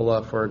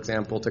Coca-Cola, for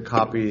example, to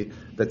copy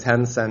the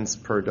 10 cents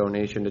per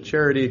donation to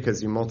charity,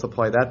 because you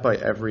multiply that by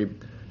every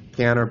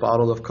can or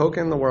bottle of Coke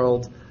in the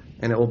world,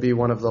 and it will be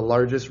one of the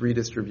largest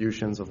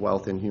redistributions of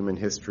wealth in human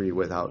history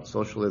without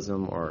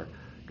socialism or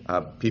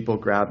people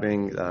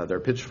grabbing their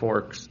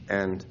pitchforks.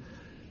 And,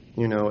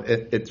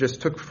 it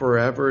just took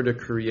forever to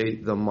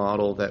create the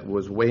model that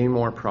was way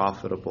more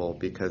profitable,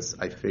 because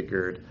I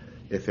figured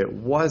if it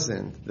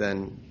wasn't,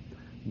 then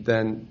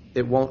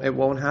it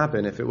won't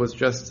happen. If it was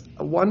just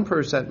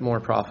 1% more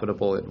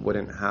profitable, it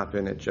wouldn't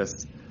happen.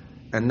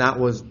 And that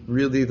was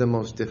really the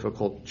most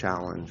difficult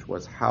challenge,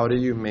 was how do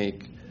you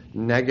make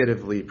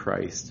negatively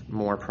priced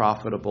more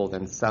profitable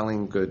than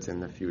selling goods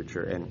in the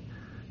future? And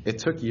it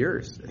took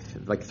years,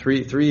 like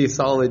three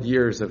solid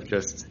years of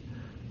just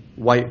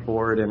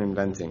whiteboard and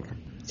inventing.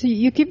 So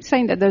you keep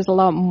saying that there's a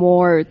lot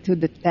more to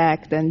the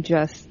tech than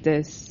just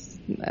this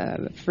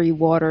free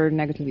water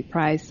negatively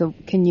priced. So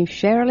can you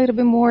share a little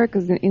bit more?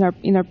 Because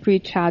in our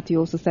pre-chat, you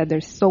also said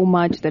there's so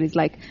much that is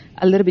like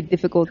a little bit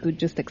difficult to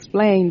just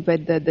explain,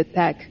 but the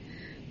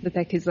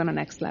tech is on a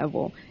next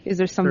level. Is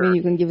there something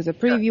you can give us a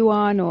preview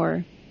on,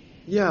 or?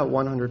 Yeah,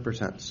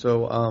 100%.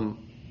 So,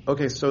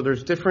 so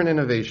there's different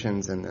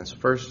innovations in this.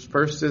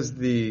 First is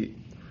the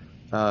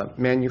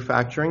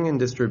manufacturing and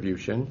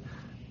distribution,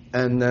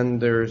 and then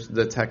there's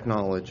the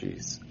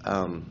technologies.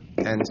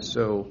 And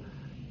so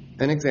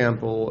an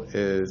example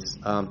is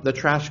the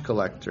trash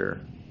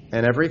collector.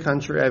 In every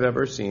country I've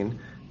ever seen,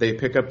 they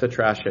pick up the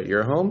trash at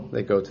your home,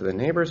 they go to the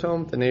neighbor's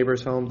home, the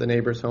neighbor's home, the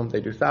neighbor's home.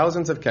 They do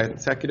thousands of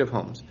consecutive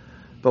homes.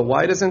 But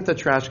why doesn't the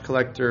trash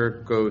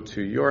collector go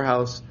to your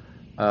house,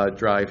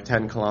 drive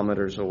 10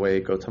 kilometers away,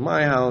 go to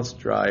my house,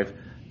 drive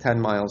 10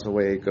 miles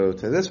away, go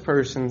to this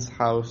person's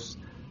house?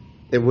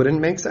 It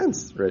wouldn't make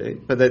sense, right?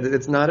 But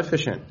it's not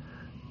efficient.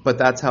 But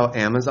that's how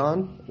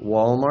Amazon,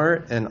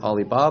 Walmart, and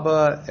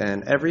Alibaba,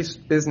 and every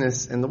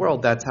business in the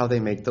world, that's how they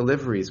make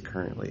deliveries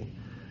currently.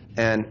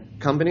 And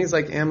companies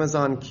like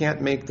Amazon can't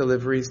make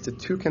deliveries to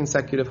 2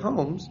 consecutive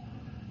homes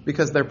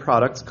because their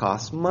products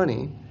cost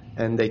money,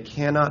 and they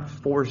cannot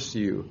force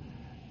you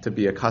to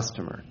be a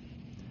customer.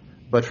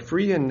 But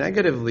free and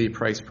negatively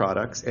priced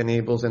products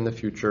enables in the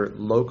future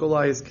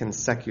localized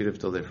consecutive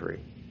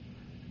delivery,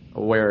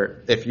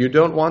 where if you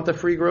don't want the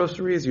free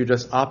groceries, you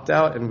just opt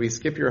out and we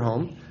skip your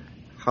home,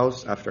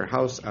 house after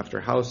house after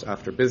house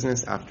after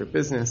business,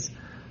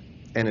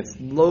 and it's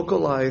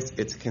localized,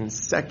 it's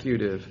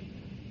consecutive,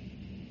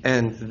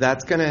 and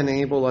that's going to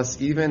enable us,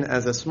 even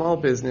as a small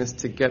business,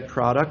 to get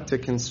product to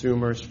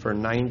consumers for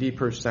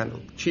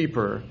 90%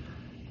 cheaper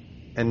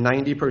and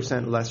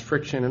 90% less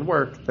friction and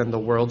work than the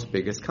world's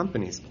biggest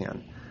companies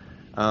can.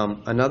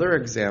 Another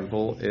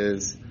example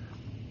is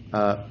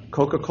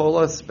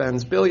Coca-Cola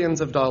spends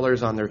billions of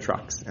dollars on their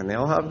trucks, and they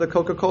all have the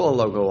Coca-Cola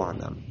logo on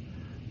them.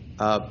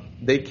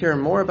 They care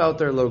more about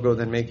their logo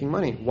than making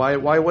money. Why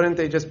wouldn't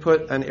they just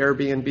put an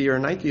Airbnb or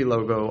Nike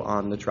logo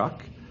on the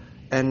truck?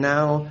 And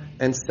now,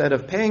 instead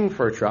of paying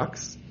for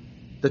trucks,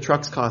 the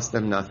trucks cost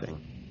them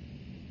nothing.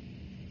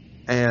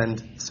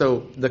 And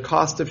so the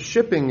cost of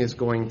shipping is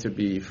going to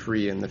be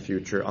free in the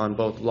future on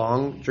both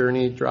long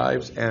journey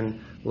drives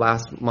and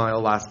last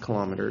mile, last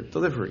kilometer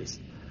deliveries.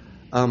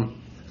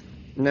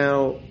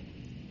 Now,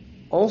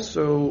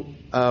 also,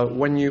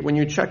 when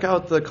you check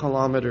out the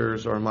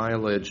kilometers or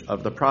mileage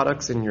of the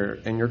products in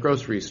your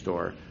grocery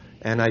store,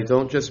 and I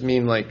don't just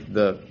mean like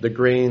the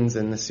grains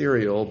and the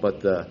cereal, but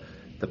the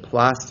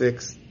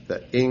plastics,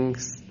 the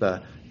inks,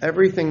 the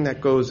everything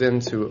that goes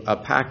into a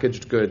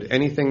packaged good,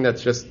 anything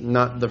that's just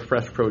not the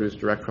fresh produce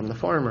direct from the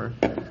farmer,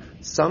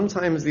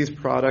 sometimes these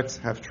products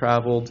have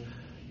traveled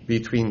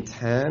between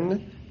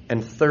 10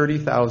 and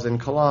 30,000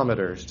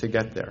 kilometers to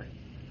get there.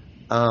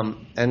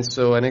 And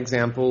so an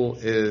example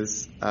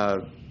is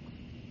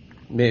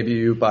maybe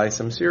you buy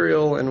some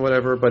cereal and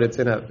whatever, but it's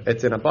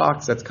in a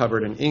box that's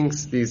covered in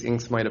inks. These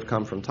inks might have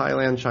come from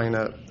Thailand,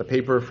 China, the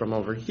paper from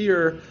over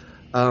here,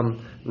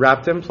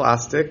 wrapped in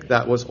plastic.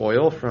 That was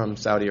oil from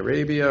Saudi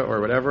Arabia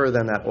or whatever.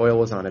 Then that oil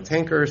was on a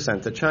tanker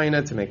sent to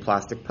China to make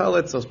plastic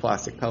pellets. Those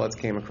plastic pellets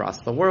came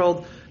across the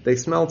world. They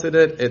smelted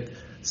it.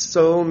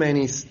 So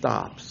many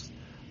stops.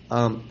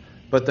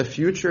 But the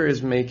future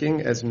is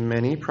making as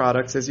many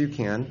products as you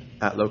can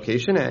at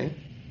location A,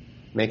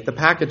 make the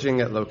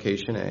packaging at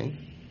location A,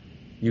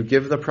 you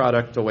give the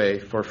product away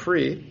for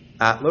free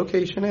at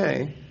location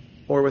A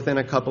or within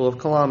a couple of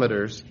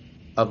kilometers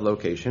of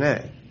location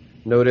A.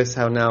 Notice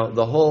how now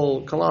the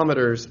whole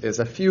kilometers is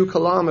a few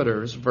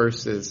kilometers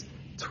versus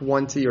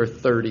 20 or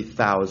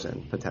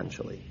 30,000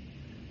 potentially.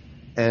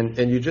 And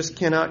you just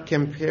cannot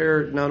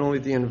compare not only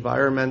the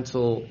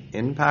environmental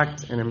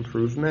impact and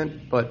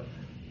improvement, but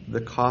the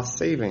cost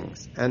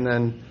savings. And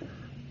then,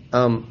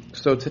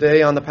 so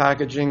today on the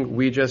packaging,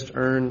 we just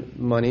earn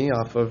money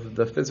off of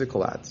the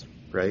physical ads,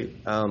 right?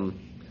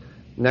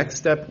 Next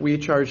step, we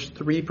charge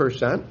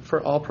 3%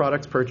 for all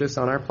products purchased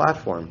on our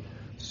platform.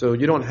 So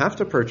you don't have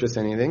to purchase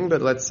anything,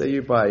 but let's say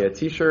you buy a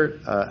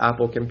t-shirt,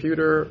 Apple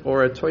computer,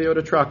 or a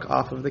Toyota truck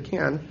off of the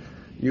can.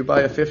 You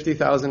buy a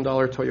 $50,000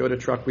 Toyota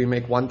truck, we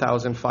make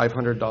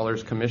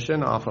 $1,500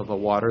 commission off of a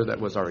water that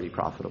was already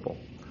profitable.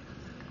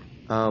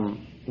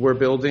 We're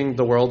building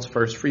the world's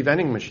first free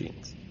vending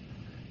machines.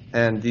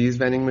 And these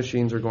vending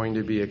machines are going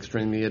to be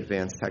extremely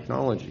advanced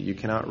technology. You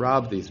cannot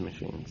rob these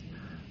machines.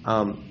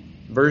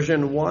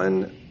 Version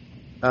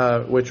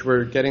 1, which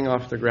we're getting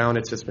off the ground,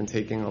 it's just been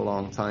taking a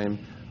long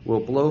time, will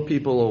blow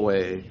people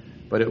away,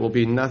 but it will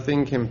be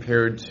nothing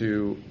compared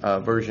to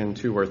version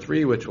 2 or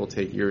 3, which will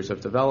take years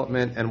of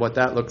development. And what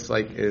that looks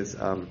like is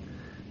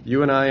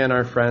you and I and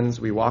our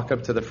friends, we walk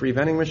up to the free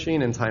vending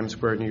machine in Times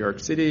Square, New York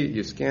City,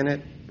 you scan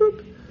it,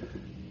 boop,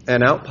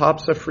 and out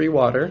pops a free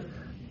water.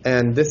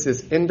 And this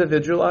is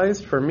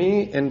individualized for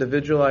me,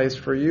 individualized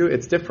for you.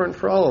 It's different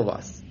for all of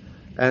us.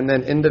 And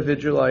then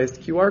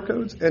individualized QR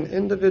codes and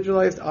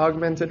individualized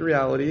augmented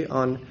reality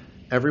on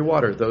every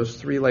water, those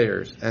 3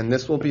 layers. And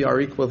this will be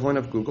our equivalent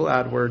of Google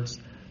AdWords.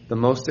 The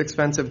most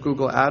expensive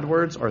Google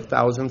AdWords are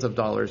thousands of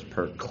dollars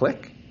per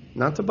click.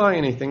 Not to buy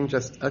anything,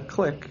 just a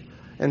click.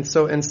 And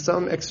so in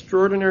some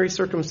extraordinary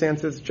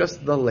circumstances,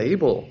 just the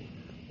label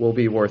will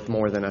be worth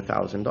more than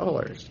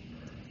 $1,000.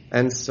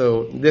 And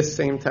so this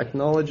same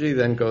technology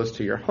then goes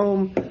to your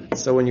home.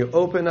 So when you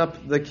open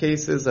up the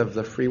cases of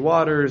the free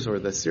waters or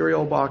the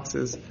cereal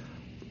boxes,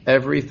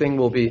 everything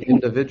will be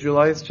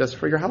individualized just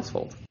for your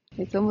household.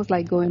 It's almost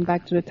like going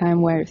back to the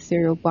time where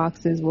cereal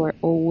boxes were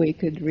all we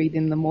could read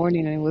in the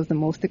morning, and it was the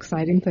most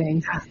exciting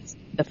thing.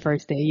 The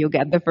first day you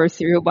get the first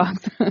cereal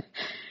box,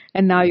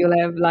 and now you'll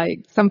have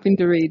like something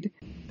to read.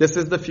 This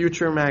is the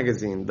future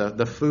magazine.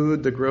 The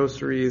food, the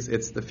groceries,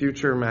 it's the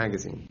future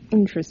magazine.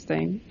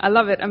 Interesting. I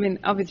love it. I mean,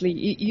 obviously,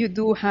 you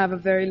do have a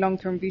very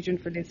long-term vision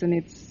for this, and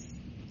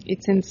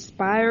it's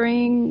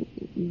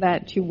inspiring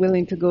that you're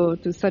willing to go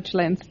to such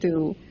lengths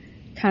to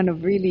kind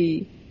of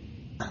really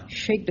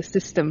shake the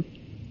system.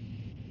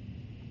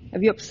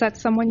 Have you upset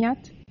someone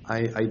yet?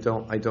 I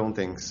don't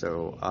think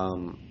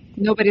so.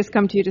 Nobody's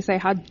come to you to say,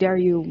 how dare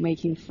you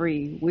making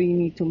free? We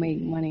need to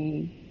make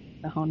money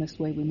the honest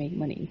way we make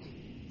money.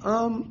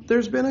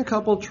 There's been a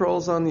couple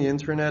trolls on the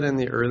internet in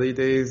the early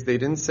days. They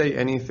didn't say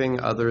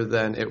anything other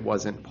than it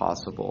wasn't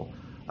possible.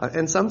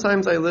 And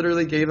sometimes I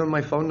literally gave them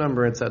my phone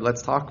number and said,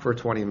 let's talk for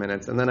 20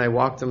 minutes. And then I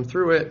walked them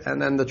through it, and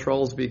then the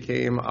trolls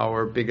became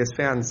our biggest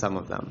fans, some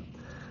of them.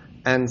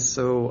 And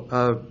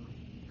so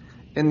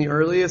in the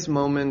earliest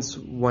moments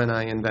when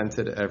I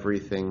invented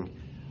everything,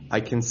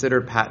 I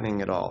considered patenting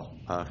it all.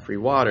 Free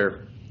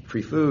water,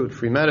 free food,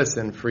 free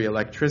medicine, free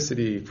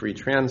electricity, free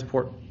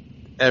transport,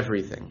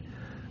 everything.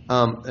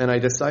 And I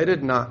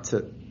decided not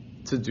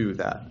to do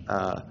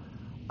that.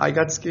 I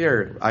got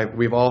scared.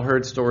 We've all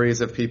heard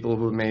stories of people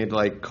who made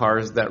like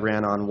cars that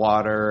ran on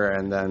water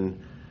and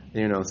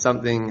then,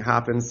 something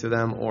happens to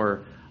them.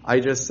 Or I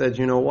just said,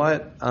 you know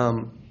what?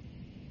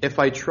 If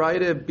I try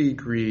to be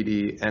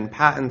greedy and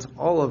patent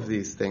all of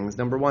these things,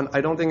 number one,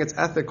 I don't think it's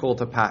ethical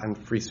to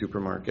patent free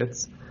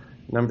supermarkets.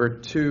 Number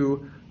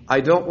two,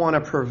 I don't want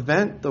to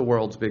prevent the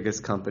world's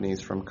biggest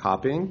companies from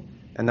copying,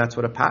 and that's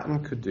what a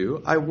patent could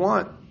do. I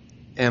want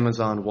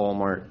Amazon,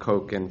 Walmart,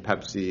 Coke, and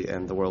Pepsi,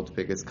 and the world's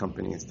biggest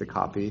companies to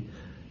copy.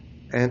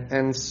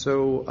 And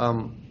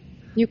so...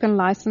 you can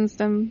license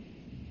them,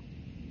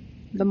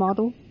 the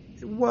model?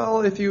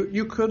 Well, if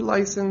you could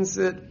license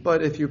it,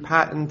 but if you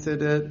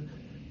patented it,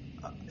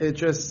 it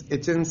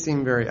didn't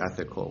seem very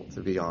ethical,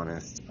 to be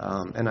honest.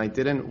 And I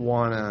didn't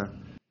want to...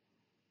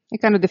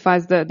 It kind of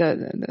defies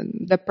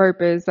the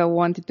purpose. I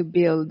wanted to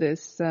build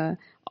this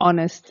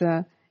honest,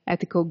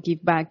 ethical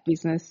give-back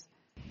business.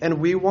 And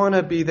we want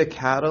to be the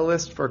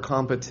catalyst for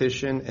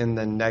competition in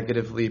the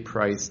negatively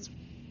priced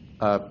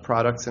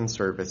products and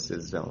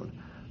services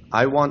zone.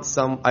 I want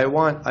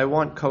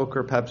Coke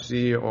or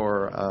Pepsi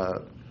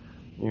or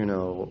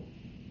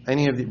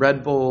any of the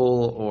Red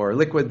Bull or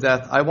Liquid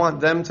Death. I want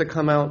them to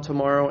come out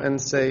tomorrow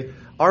and say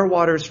our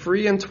water's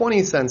free and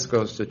 20 cents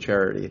goes to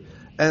charity.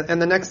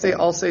 And the next day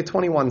I'll say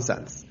 21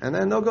 cents, and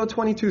then they'll go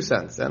 22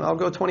 cents, and I'll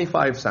go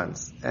 25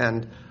 cents.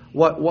 And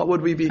what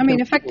would we be? I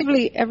mean,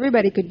 effectively,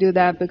 everybody could do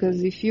that,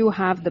 because if you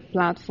have the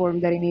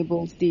platform that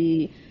enables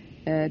the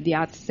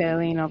ad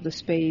selling of the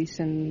space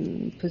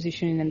and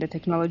positioning and the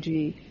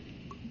technology,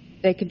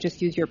 they could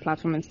just use your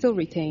platform and still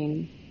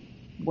retain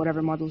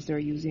whatever models they're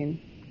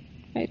using.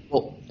 Right?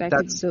 Well,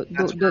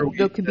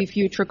 there could be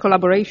future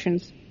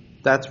collaborations.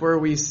 That's where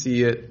we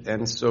see it,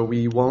 and so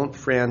we won't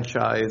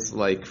franchise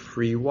like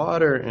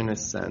Freewater in a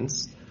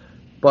sense,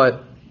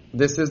 but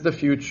this is the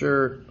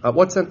future.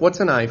 What's an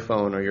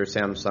iPhone or your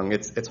Samsung?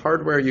 It's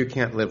hardware you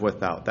can't live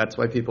without. That's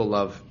why people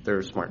love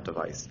their smart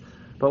device.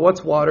 But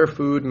what's water,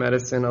 food,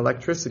 medicine,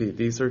 electricity?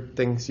 These are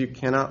things you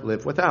cannot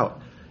live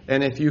without.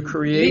 And if you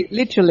create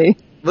literally,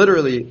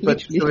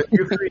 so if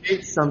you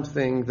create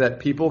something that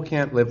people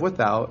can't live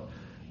without,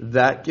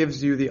 that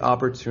gives you the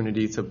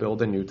opportunity to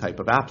build a new type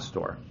of app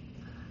store.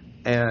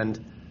 And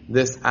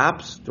this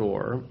app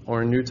store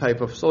or a new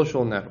type of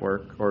social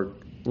network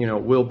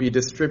will be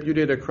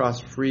distributed across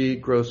free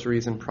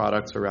groceries and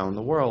products around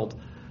the world.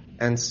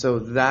 And so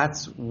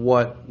that's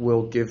what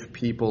will give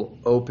people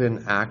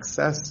open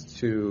access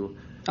to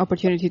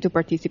opportunity to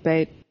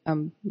participate,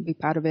 be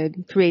part of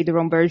it, create their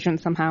own version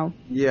somehow.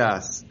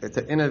 Yes,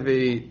 to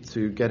innovate,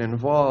 to get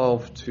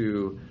involved,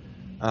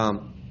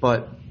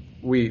 but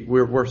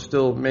we're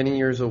still many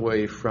years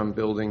away from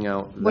building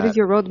out that. What is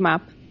your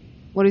roadmap?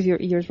 What is your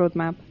year's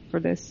roadmap for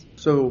this?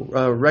 So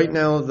right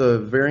now, the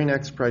very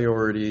next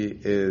priority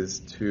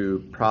is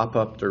to prop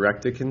up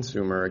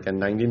direct-to-consumer. Again,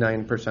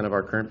 99% of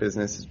our current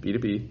business is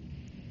B2B.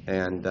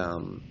 And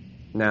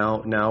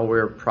now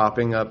we're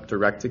propping up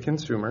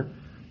direct-to-consumer.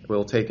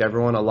 We'll take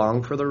everyone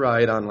along for the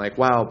ride on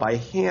wow, by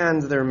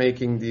hand they're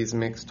making these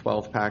mixed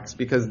 12-packs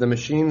because the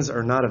machines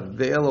are not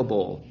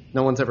available.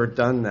 No one's ever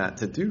done that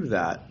to do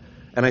that.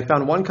 And I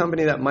found one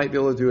company that might be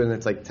able to do it, and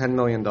it's like $10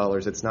 million.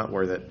 It's not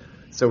worth it.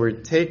 So we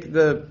take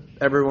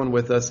everyone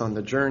with us on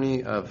the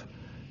journey of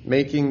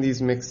making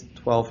these mixed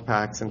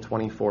 12-packs and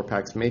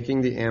 24-packs, making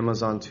the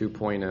Amazon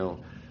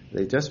 2.0.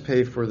 They just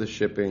pay for the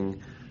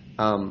shipping,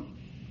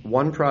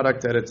 one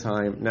product at a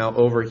time. Now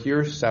over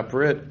here,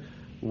 separate,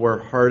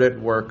 we're hard at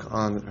work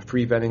on a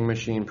free vending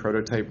machine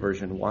prototype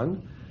version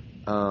 1.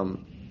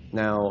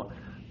 Now,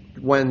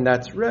 when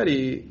that's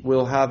ready,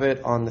 we'll have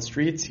it on the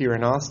streets here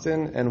in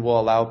Austin, and we'll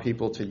allow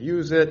people to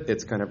use it.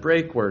 It's going to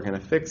break, we're going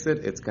to fix it.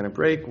 It's going to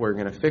break, we're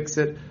going to fix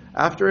it.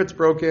 After it's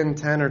broken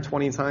 10 or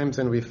 20 times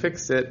and we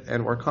fix it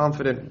and we're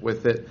confident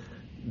with it,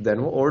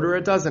 then we'll order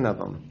a dozen of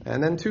them,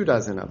 and then 2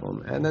 dozen of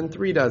them, and then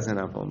 3 dozen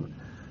of them.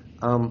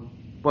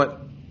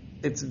 But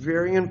it's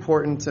very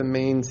important to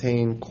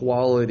maintain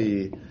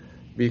quality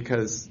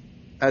because,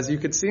 as you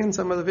could see in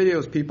some of the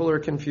videos, people are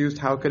confused.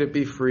 How could it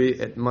be free?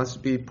 It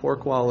must be poor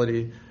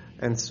quality.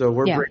 And so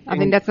we're bringing... I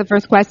think that's the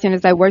first question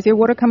is where's your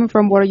water coming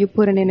from? What are you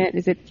putting in it?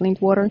 Is it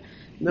Flint water?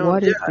 No,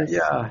 is this?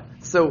 Yeah.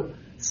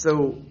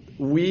 So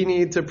we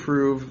need to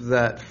prove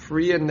that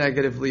free and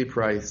negatively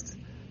priced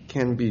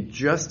can be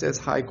just as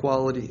high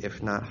quality,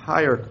 if not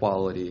higher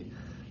quality,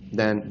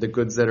 than the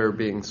goods that are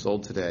being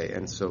sold today.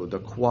 And so the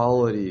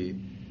quality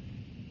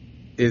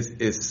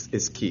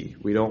is key.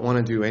 We don't want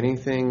to do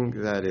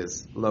anything that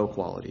is low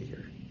quality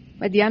here.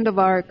 At the end of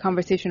our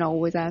conversation, I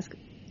always ask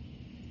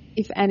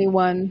if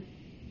anyone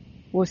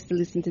was to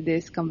listen to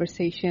this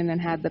conversation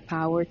and had the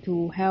power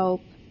to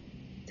help,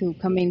 to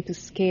come in to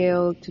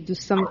scale, to do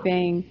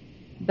something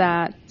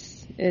that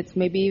it's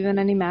maybe even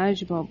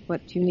unimaginable,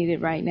 but you need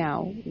it right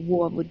now,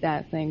 what would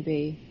that thing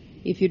be?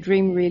 If you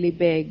dream really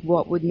big,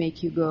 what would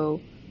make you go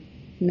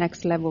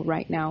next level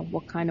right now?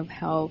 What kind of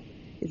help?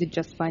 Is it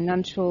just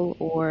financial,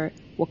 or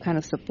what kind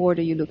of support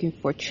are you looking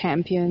for?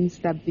 Champions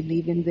that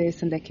believe in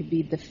this and that could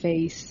be the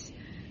face,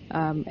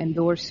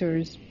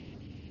 endorsers?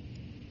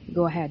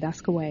 Go ahead,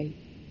 ask away.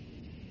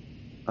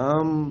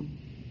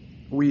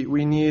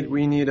 We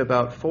need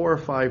about 4 or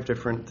 5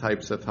 different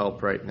types of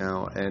help right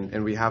now,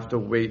 and we have to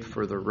wait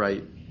for the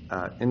right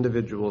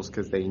individuals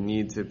because they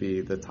need to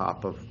be the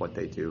top of what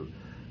they do.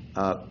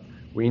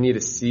 We need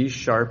a C#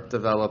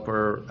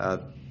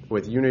 developer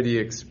with Unity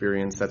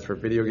experience. That's for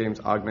video games,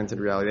 augmented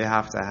reality. They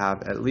have to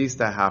have at least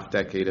a half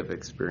decade of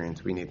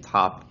experience. We need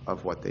top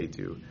of what they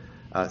do.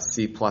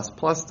 C++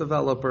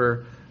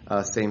 developer,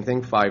 same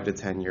thing, 5 to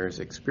 10 years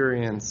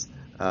experience.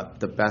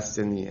 The best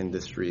in the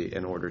industry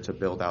in order to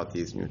build out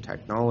these new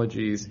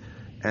technologies.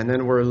 And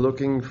then we're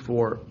looking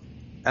for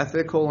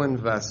ethical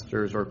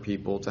investors or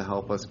people to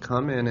help us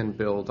come in and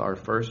build our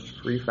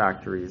first free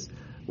factories,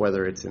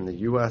 whether it's in the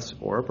US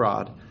or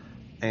abroad.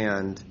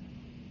 And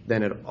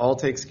then it all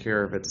takes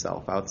care of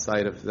itself.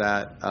 Outside of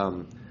that,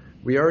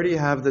 we already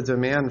have the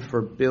demand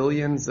for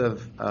billions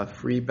of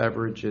free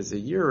beverages a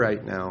year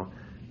right now.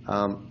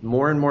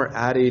 More and more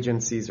ad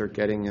agencies are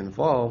getting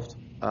involved,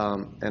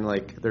 and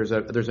like there's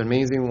an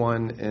amazing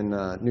one in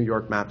New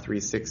York, Map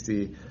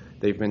 360.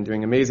 They've been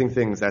doing amazing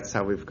things. That's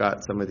how we've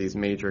got some of these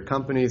major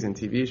companies and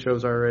TV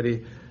shows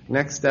already.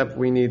 Next step,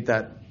 we need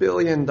that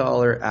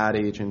billion-dollar ad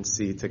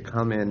agency to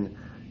come in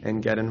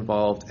and get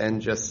involved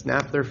and just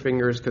snap their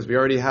fingers, because we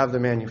already have the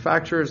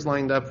manufacturers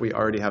lined up, we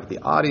already have the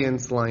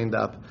audience lined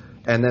up,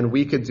 and then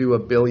we could do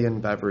 1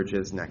 billion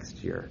beverages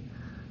next year.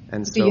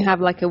 And so, do you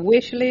have like a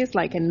wish list,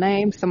 like a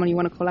name, someone you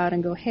want to call out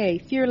and go, hey,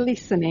 if you're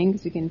listening,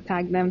 so you can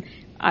tag them,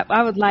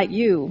 I would like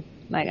you.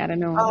 Like, I don't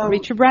know,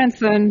 Richard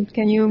Branson,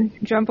 can you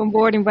jump on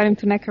board, invite him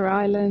to Necker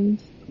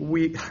Island?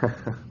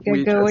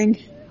 Get going.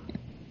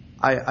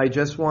 I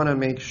just want to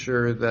make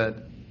sure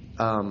that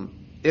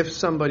if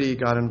somebody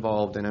got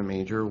involved in a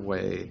major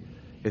way,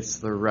 it's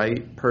the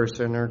right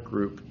person or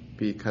group,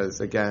 because,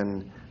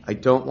 again, I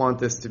don't want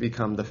this to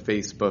become the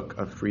Facebook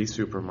of free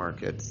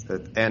supermarkets.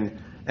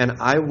 And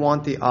I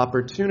want the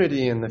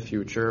opportunity in the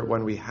future,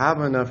 when we have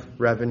enough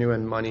revenue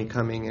and money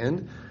coming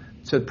in,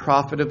 to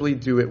profitably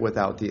do it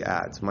without the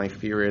ads. My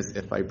fear is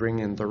if I bring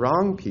in the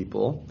wrong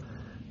people,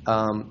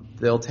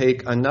 they'll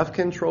take enough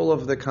control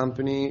of the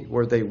company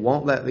where they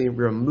won't let me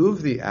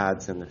remove the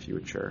ads in the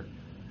future.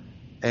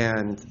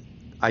 And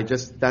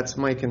that's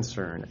my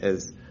concern,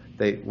 is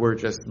we're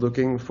just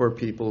looking for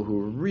people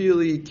who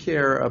really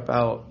care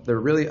about, they're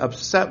really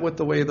upset with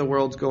the way the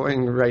world's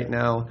going right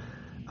now.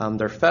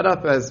 They're fed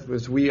up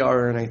as we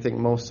are, and I think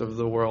most of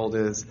the world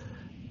is.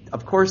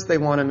 Of course they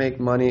want to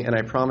make money, and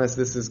I promise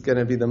this is going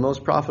to be the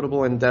most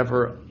profitable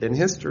endeavor in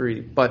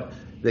history, but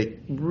they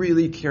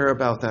really care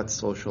about that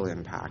social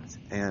impact.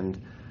 And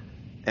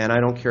I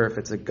don't care if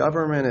it's a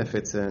government, if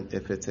it's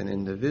an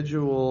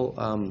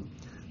individual.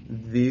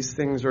 These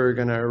things are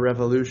going to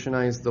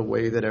revolutionize the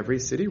way that every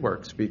city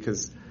works,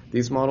 because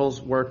these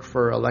models work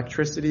for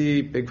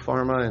electricity, big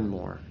pharma, and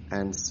more.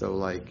 And so,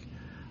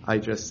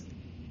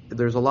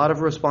 there's a lot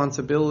of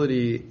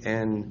responsibility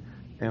and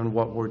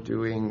what we're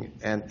doing,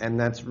 and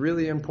that's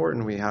really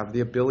important. We have the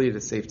ability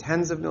to save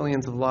tens of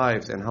millions of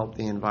lives and help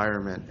the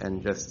environment,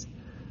 and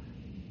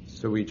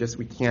we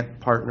can't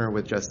partner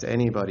with just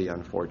anybody,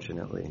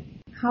 unfortunately.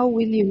 How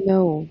will you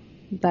know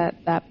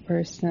that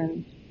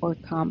person or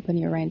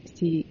company or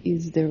entity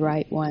is the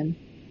right one?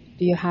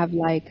 Do you have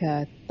like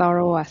a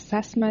thorough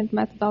assessment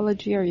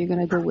methodology, or are you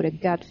going to go with a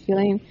gut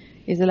feeling?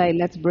 Is it like,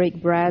 let's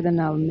break bread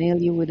and I'll nail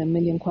you with 1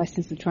 million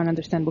questions to try and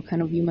understand what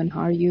kind of human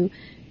are you?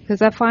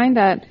 Because I find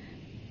that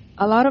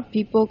a lot of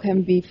people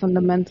can be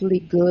fundamentally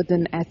good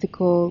and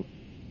ethical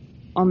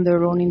on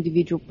their own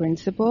individual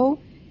principle,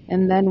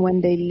 and then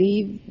when they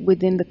live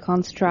within the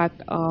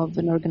construct of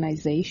an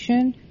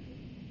organization,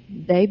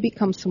 they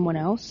become someone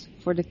else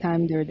for the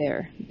time they're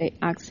there. They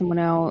act someone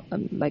else,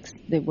 like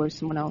they were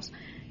someone else,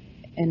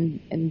 and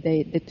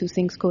the two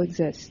things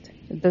coexist.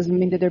 It doesn't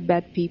mean that they're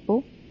bad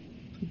people,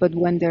 but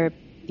when they're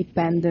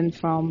dependent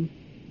from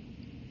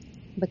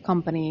the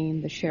company,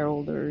 the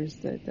shareholders,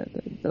 the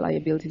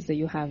liabilities that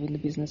you have in the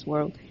business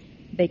world,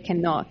 they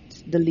cannot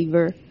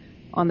deliver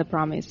on the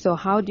promise. So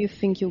how do you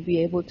think you'll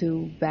be able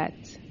to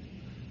vet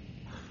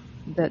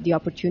the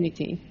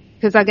opportunity?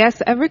 Because I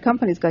guess every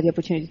company's got the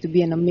opportunity to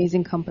be an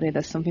amazing company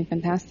that's something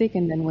fantastic,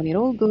 and then when it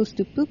all goes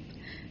to poop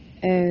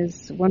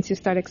is once you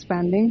start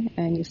expanding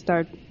and you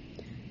start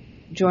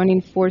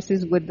joining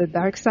forces with the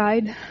dark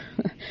side.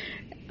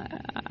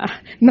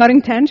 Not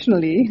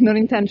intentionally,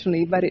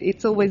 but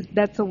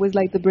that's always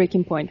like the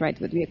breaking point, right?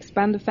 When we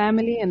expand the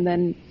family, and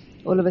then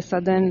all of a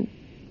sudden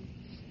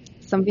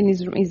something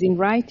is in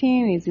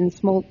writing, is in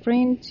small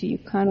print, you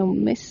kind of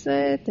miss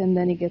it, and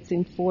then it gets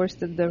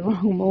enforced at the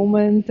wrong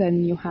moment,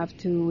 and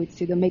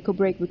it's either make or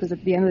break, because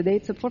at the end of the day,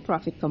 it's a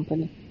for-profit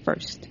company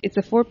first. It's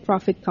a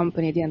for-profit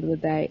company at the end of the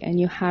day, and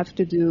you have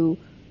to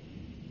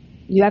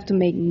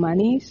make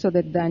money so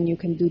that then you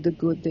can do the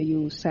good that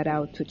you set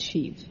out to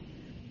achieve.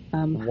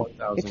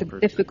 1,000%. It's a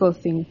difficult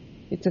thing.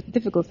 It's a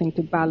difficult thing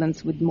to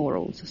balance with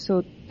morals.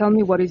 So tell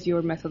me, what is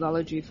your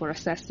methodology for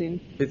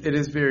assessing? It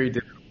is very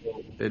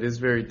difficult. It is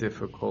very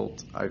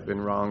difficult. I've been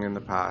wrong in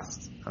the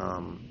past.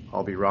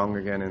 I'll be wrong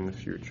again in the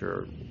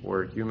future.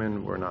 We're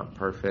human. We're not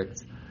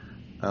perfect.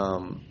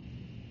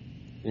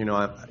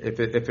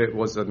 If it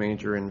was a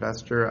major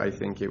investor, I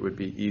think it would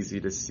be easy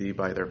to see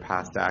by their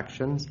past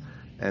actions.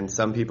 And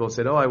some people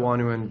said, I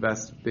want to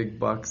invest big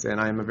bucks, and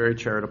I'm a very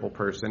charitable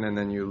person. And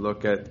then you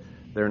look at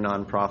their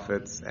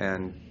nonprofits,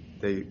 and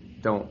they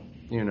don't,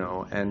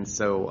 And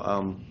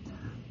so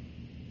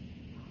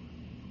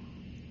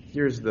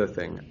here's the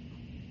thing.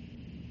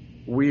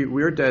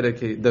 We're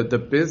dedicated. The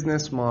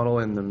business model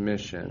and the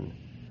mission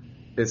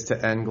is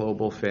to end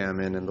global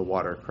famine and the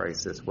water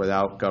crisis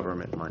without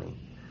government money.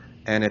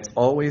 And it's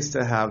always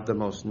to have the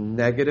most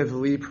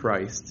negatively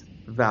priced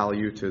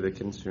value to the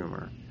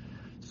consumer.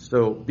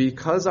 So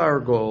because our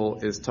goal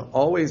is to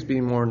always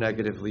be more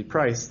negatively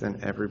priced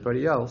than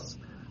everybody else,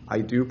 I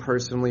do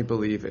personally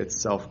believe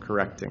it's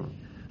self-correcting.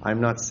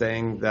 I'm not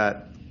saying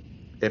that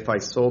if I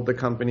sold the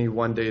company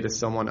one day to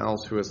someone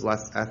else who is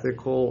less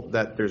ethical,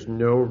 that there's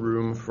no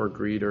room for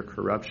greed or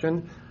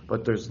corruption.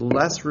 but there's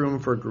less room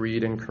for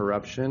greed and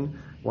corruption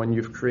when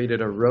you've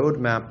created a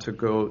roadmap to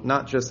go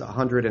not just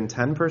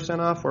 110%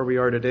 off where we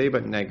are today,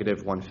 but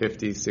negative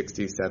 150,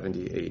 60,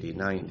 70, 80,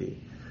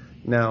 90.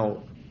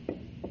 Now,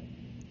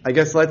 I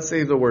guess let's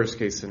say the worst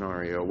case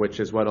scenario,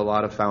 which is what a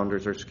lot of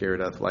founders are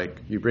scared of.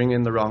 Like, you bring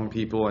in the wrong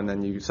people and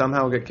then you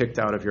somehow get kicked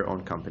out of your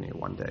own company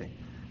one day.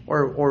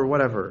 Or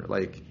whatever.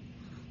 Like,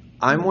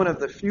 I'm one of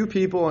the few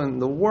people in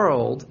the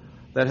world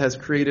that has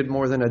created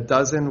more than a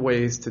dozen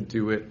ways to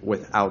do it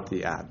without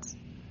the ads.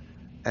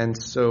 And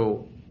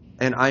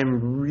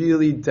I'm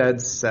really dead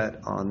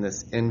set on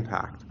this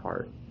impact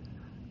part.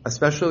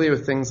 Especially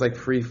with things like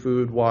free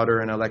food, water,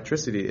 and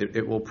electricity.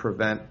 It will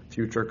prevent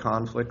future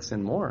conflicts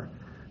and more.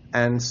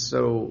 And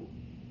so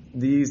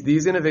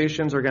these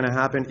innovations are going to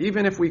happen.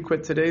 Even if we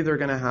quit today, they're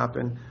going to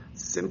happen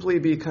simply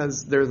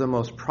because they're the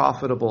most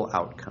profitable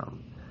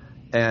outcome.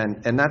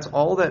 And that's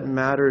all that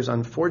matters,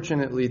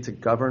 unfortunately, to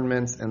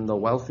governments and the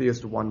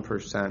wealthiest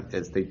 1%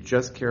 is they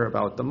just care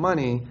about the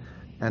money.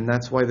 And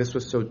that's why this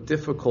was so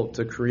difficult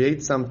to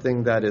create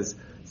something that is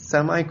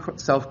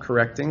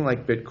semi-self-correcting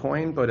like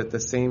Bitcoin, but at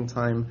the same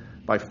time,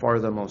 by far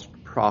the most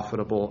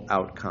profitable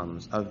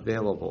outcomes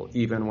available,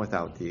 even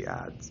without the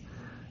ads.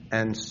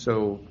 And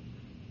so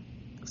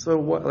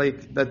what,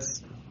 like,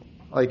 that's,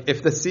 like,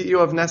 if the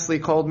CEO of Nestle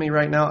called me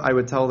right now, I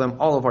would tell them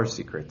all of our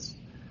secrets.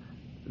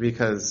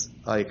 Because,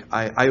 like,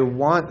 I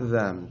want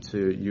them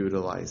to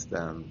utilize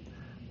them.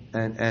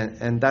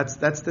 And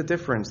that's the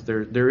difference.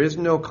 There is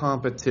no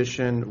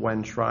competition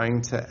when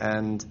trying to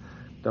end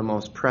the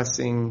most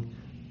pressing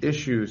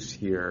issues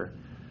here.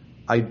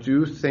 I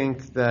do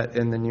think that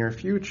in the near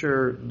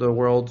future, the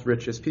world's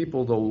richest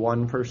people, the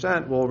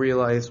 1%, will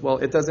realize, well,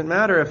 it doesn't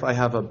matter if I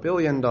have $1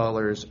 billion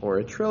or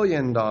 $1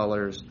 trillion.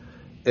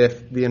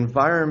 If the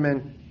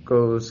environment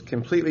goes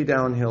completely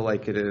downhill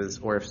like it is,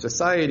 or if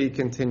society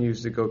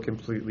continues to go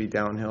completely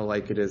downhill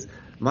like it is,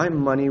 my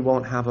money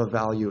won't have a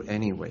value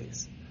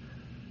anyways.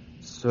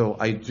 So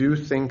I do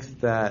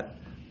think that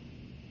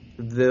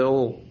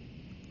they'll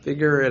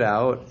figure it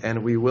out,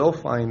 and we will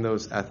find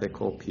those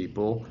ethical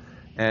people.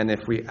 And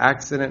if we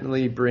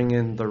accidentally bring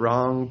in the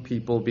wrong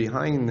people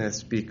behind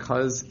this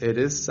because it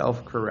is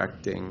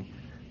self-correcting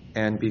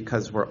and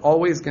because we're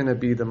always going to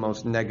be the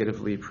most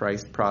negatively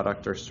priced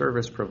product or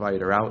service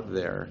provider out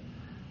there,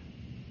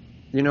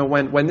 you know,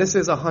 when this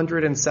is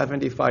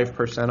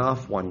 175%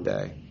 off one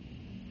day,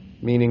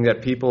 meaning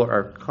that people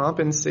are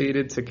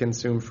compensated to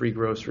consume free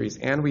groceries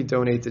and we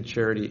donate to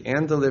charity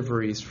and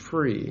deliveries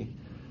free,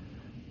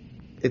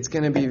 it's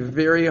going to be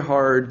very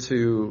hard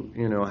to,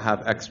 you know,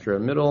 have extra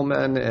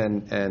middlemen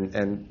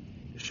and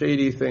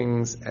shady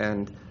things.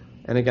 And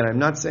again, I'm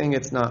not saying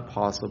it's not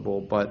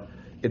possible, but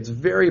it's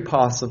very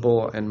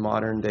possible in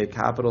modern day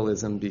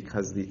capitalism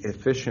because the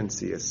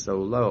efficiency is so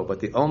low. But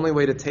the only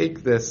way to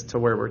take this to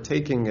where we're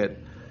taking it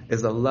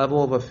is a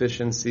level of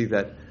efficiency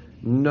that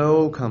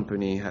no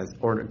company has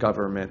or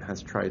government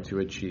has tried to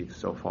achieve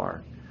so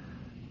far.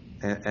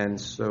 And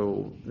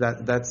so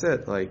that's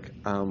it. Like,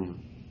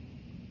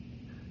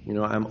 you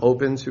know, I'm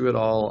open to it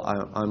all.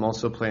 I'm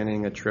also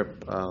planning a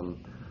trip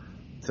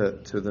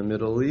to the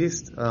Middle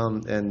East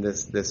and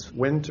this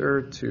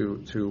winter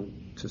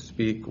to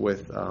speak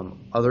with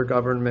other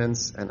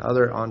governments and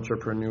other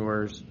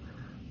entrepreneurs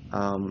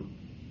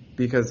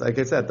because, like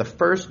I said, the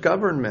first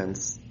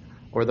governments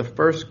or the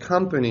first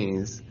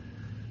companies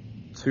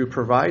to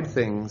provide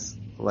things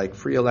like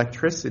free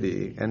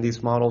electricity, and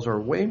these models are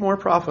way more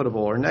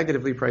profitable or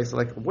negatively priced,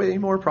 like way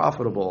more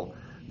profitable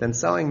than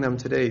selling them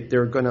today,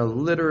 they're going to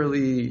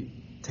literally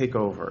take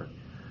over.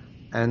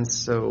 And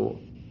so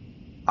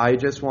I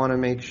just want to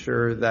make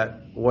sure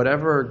that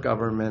whatever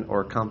government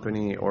or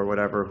company or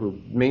whatever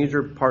who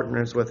major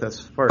partners with us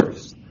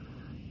first,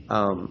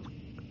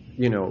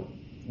 you know,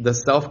 the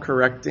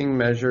self-correcting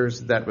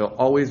measures that will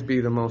always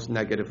be the most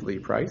negatively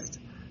priced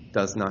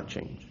does not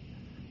change.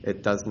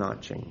 It does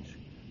not change.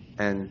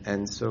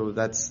 And so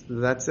that's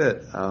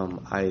it.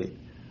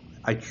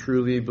 I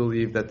truly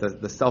believe that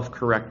the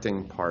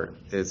self-correcting part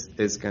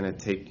is going to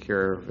take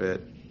care of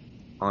it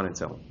on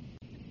its own.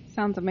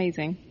 Sounds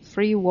amazing.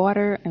 Free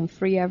water and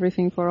free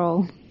everything for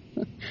all.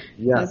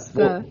 Yes.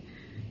 That's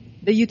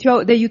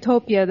the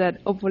utopia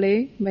that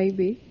hopefully,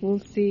 maybe, we'll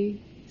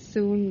see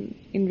soon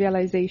in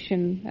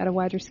realization at a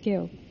wider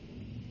scale.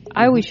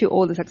 I wish you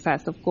all the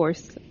success, of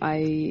course.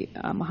 I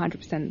am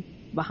 100%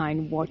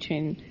 behind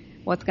watching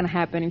what's going to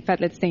happen. In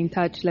fact, let's stay in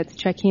touch. Let's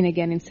check in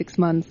again in 6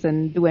 months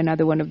and do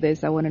another one of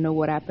this. I want to know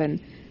what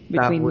happened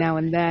between now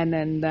and then,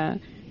 and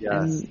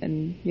yes.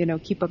 and you know,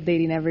 keep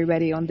updating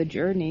everybody on the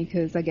journey,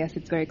 because I guess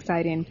it's very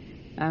exciting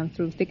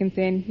through thick and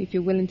thin. If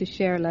you're willing to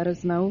share, let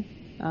us know,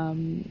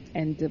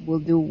 and we'll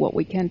do what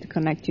we can to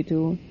connect you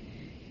to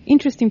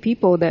interesting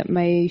people that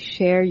may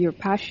share your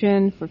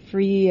passion for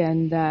free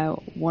and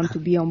want to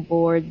be on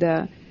board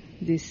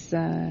this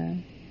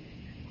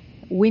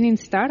winning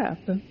startup.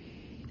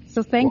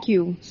 So thank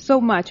you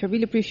so much. I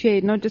really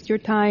appreciate not just your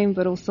time,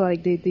 but also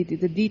like the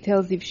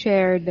details you've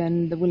shared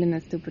and the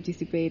willingness to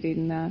participate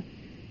in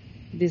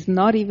this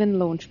not even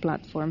launch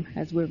platform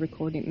as we're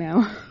recording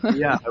now.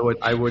 Yeah,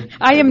 I would.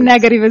 I am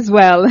negative as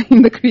well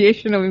in the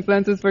creation of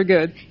Influencers for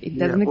Good. It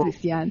doesn't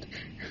exist yet.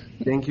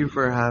 Thank you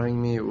for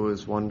having me. It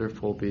was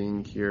wonderful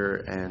being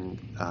here, and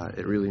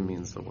it really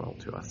means the world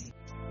to us.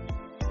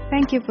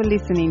 Thank you for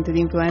listening to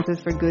the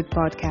Influencers for Good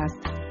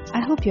podcast.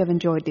 I hope you have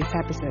enjoyed this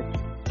episode.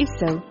 If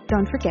so,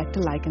 don't forget to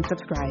like and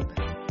subscribe.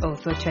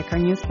 Also, check our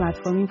news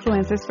platform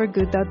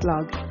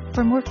influencersforgood.blog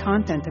for more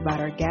content about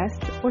our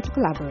guests or to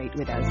collaborate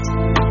with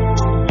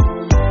us.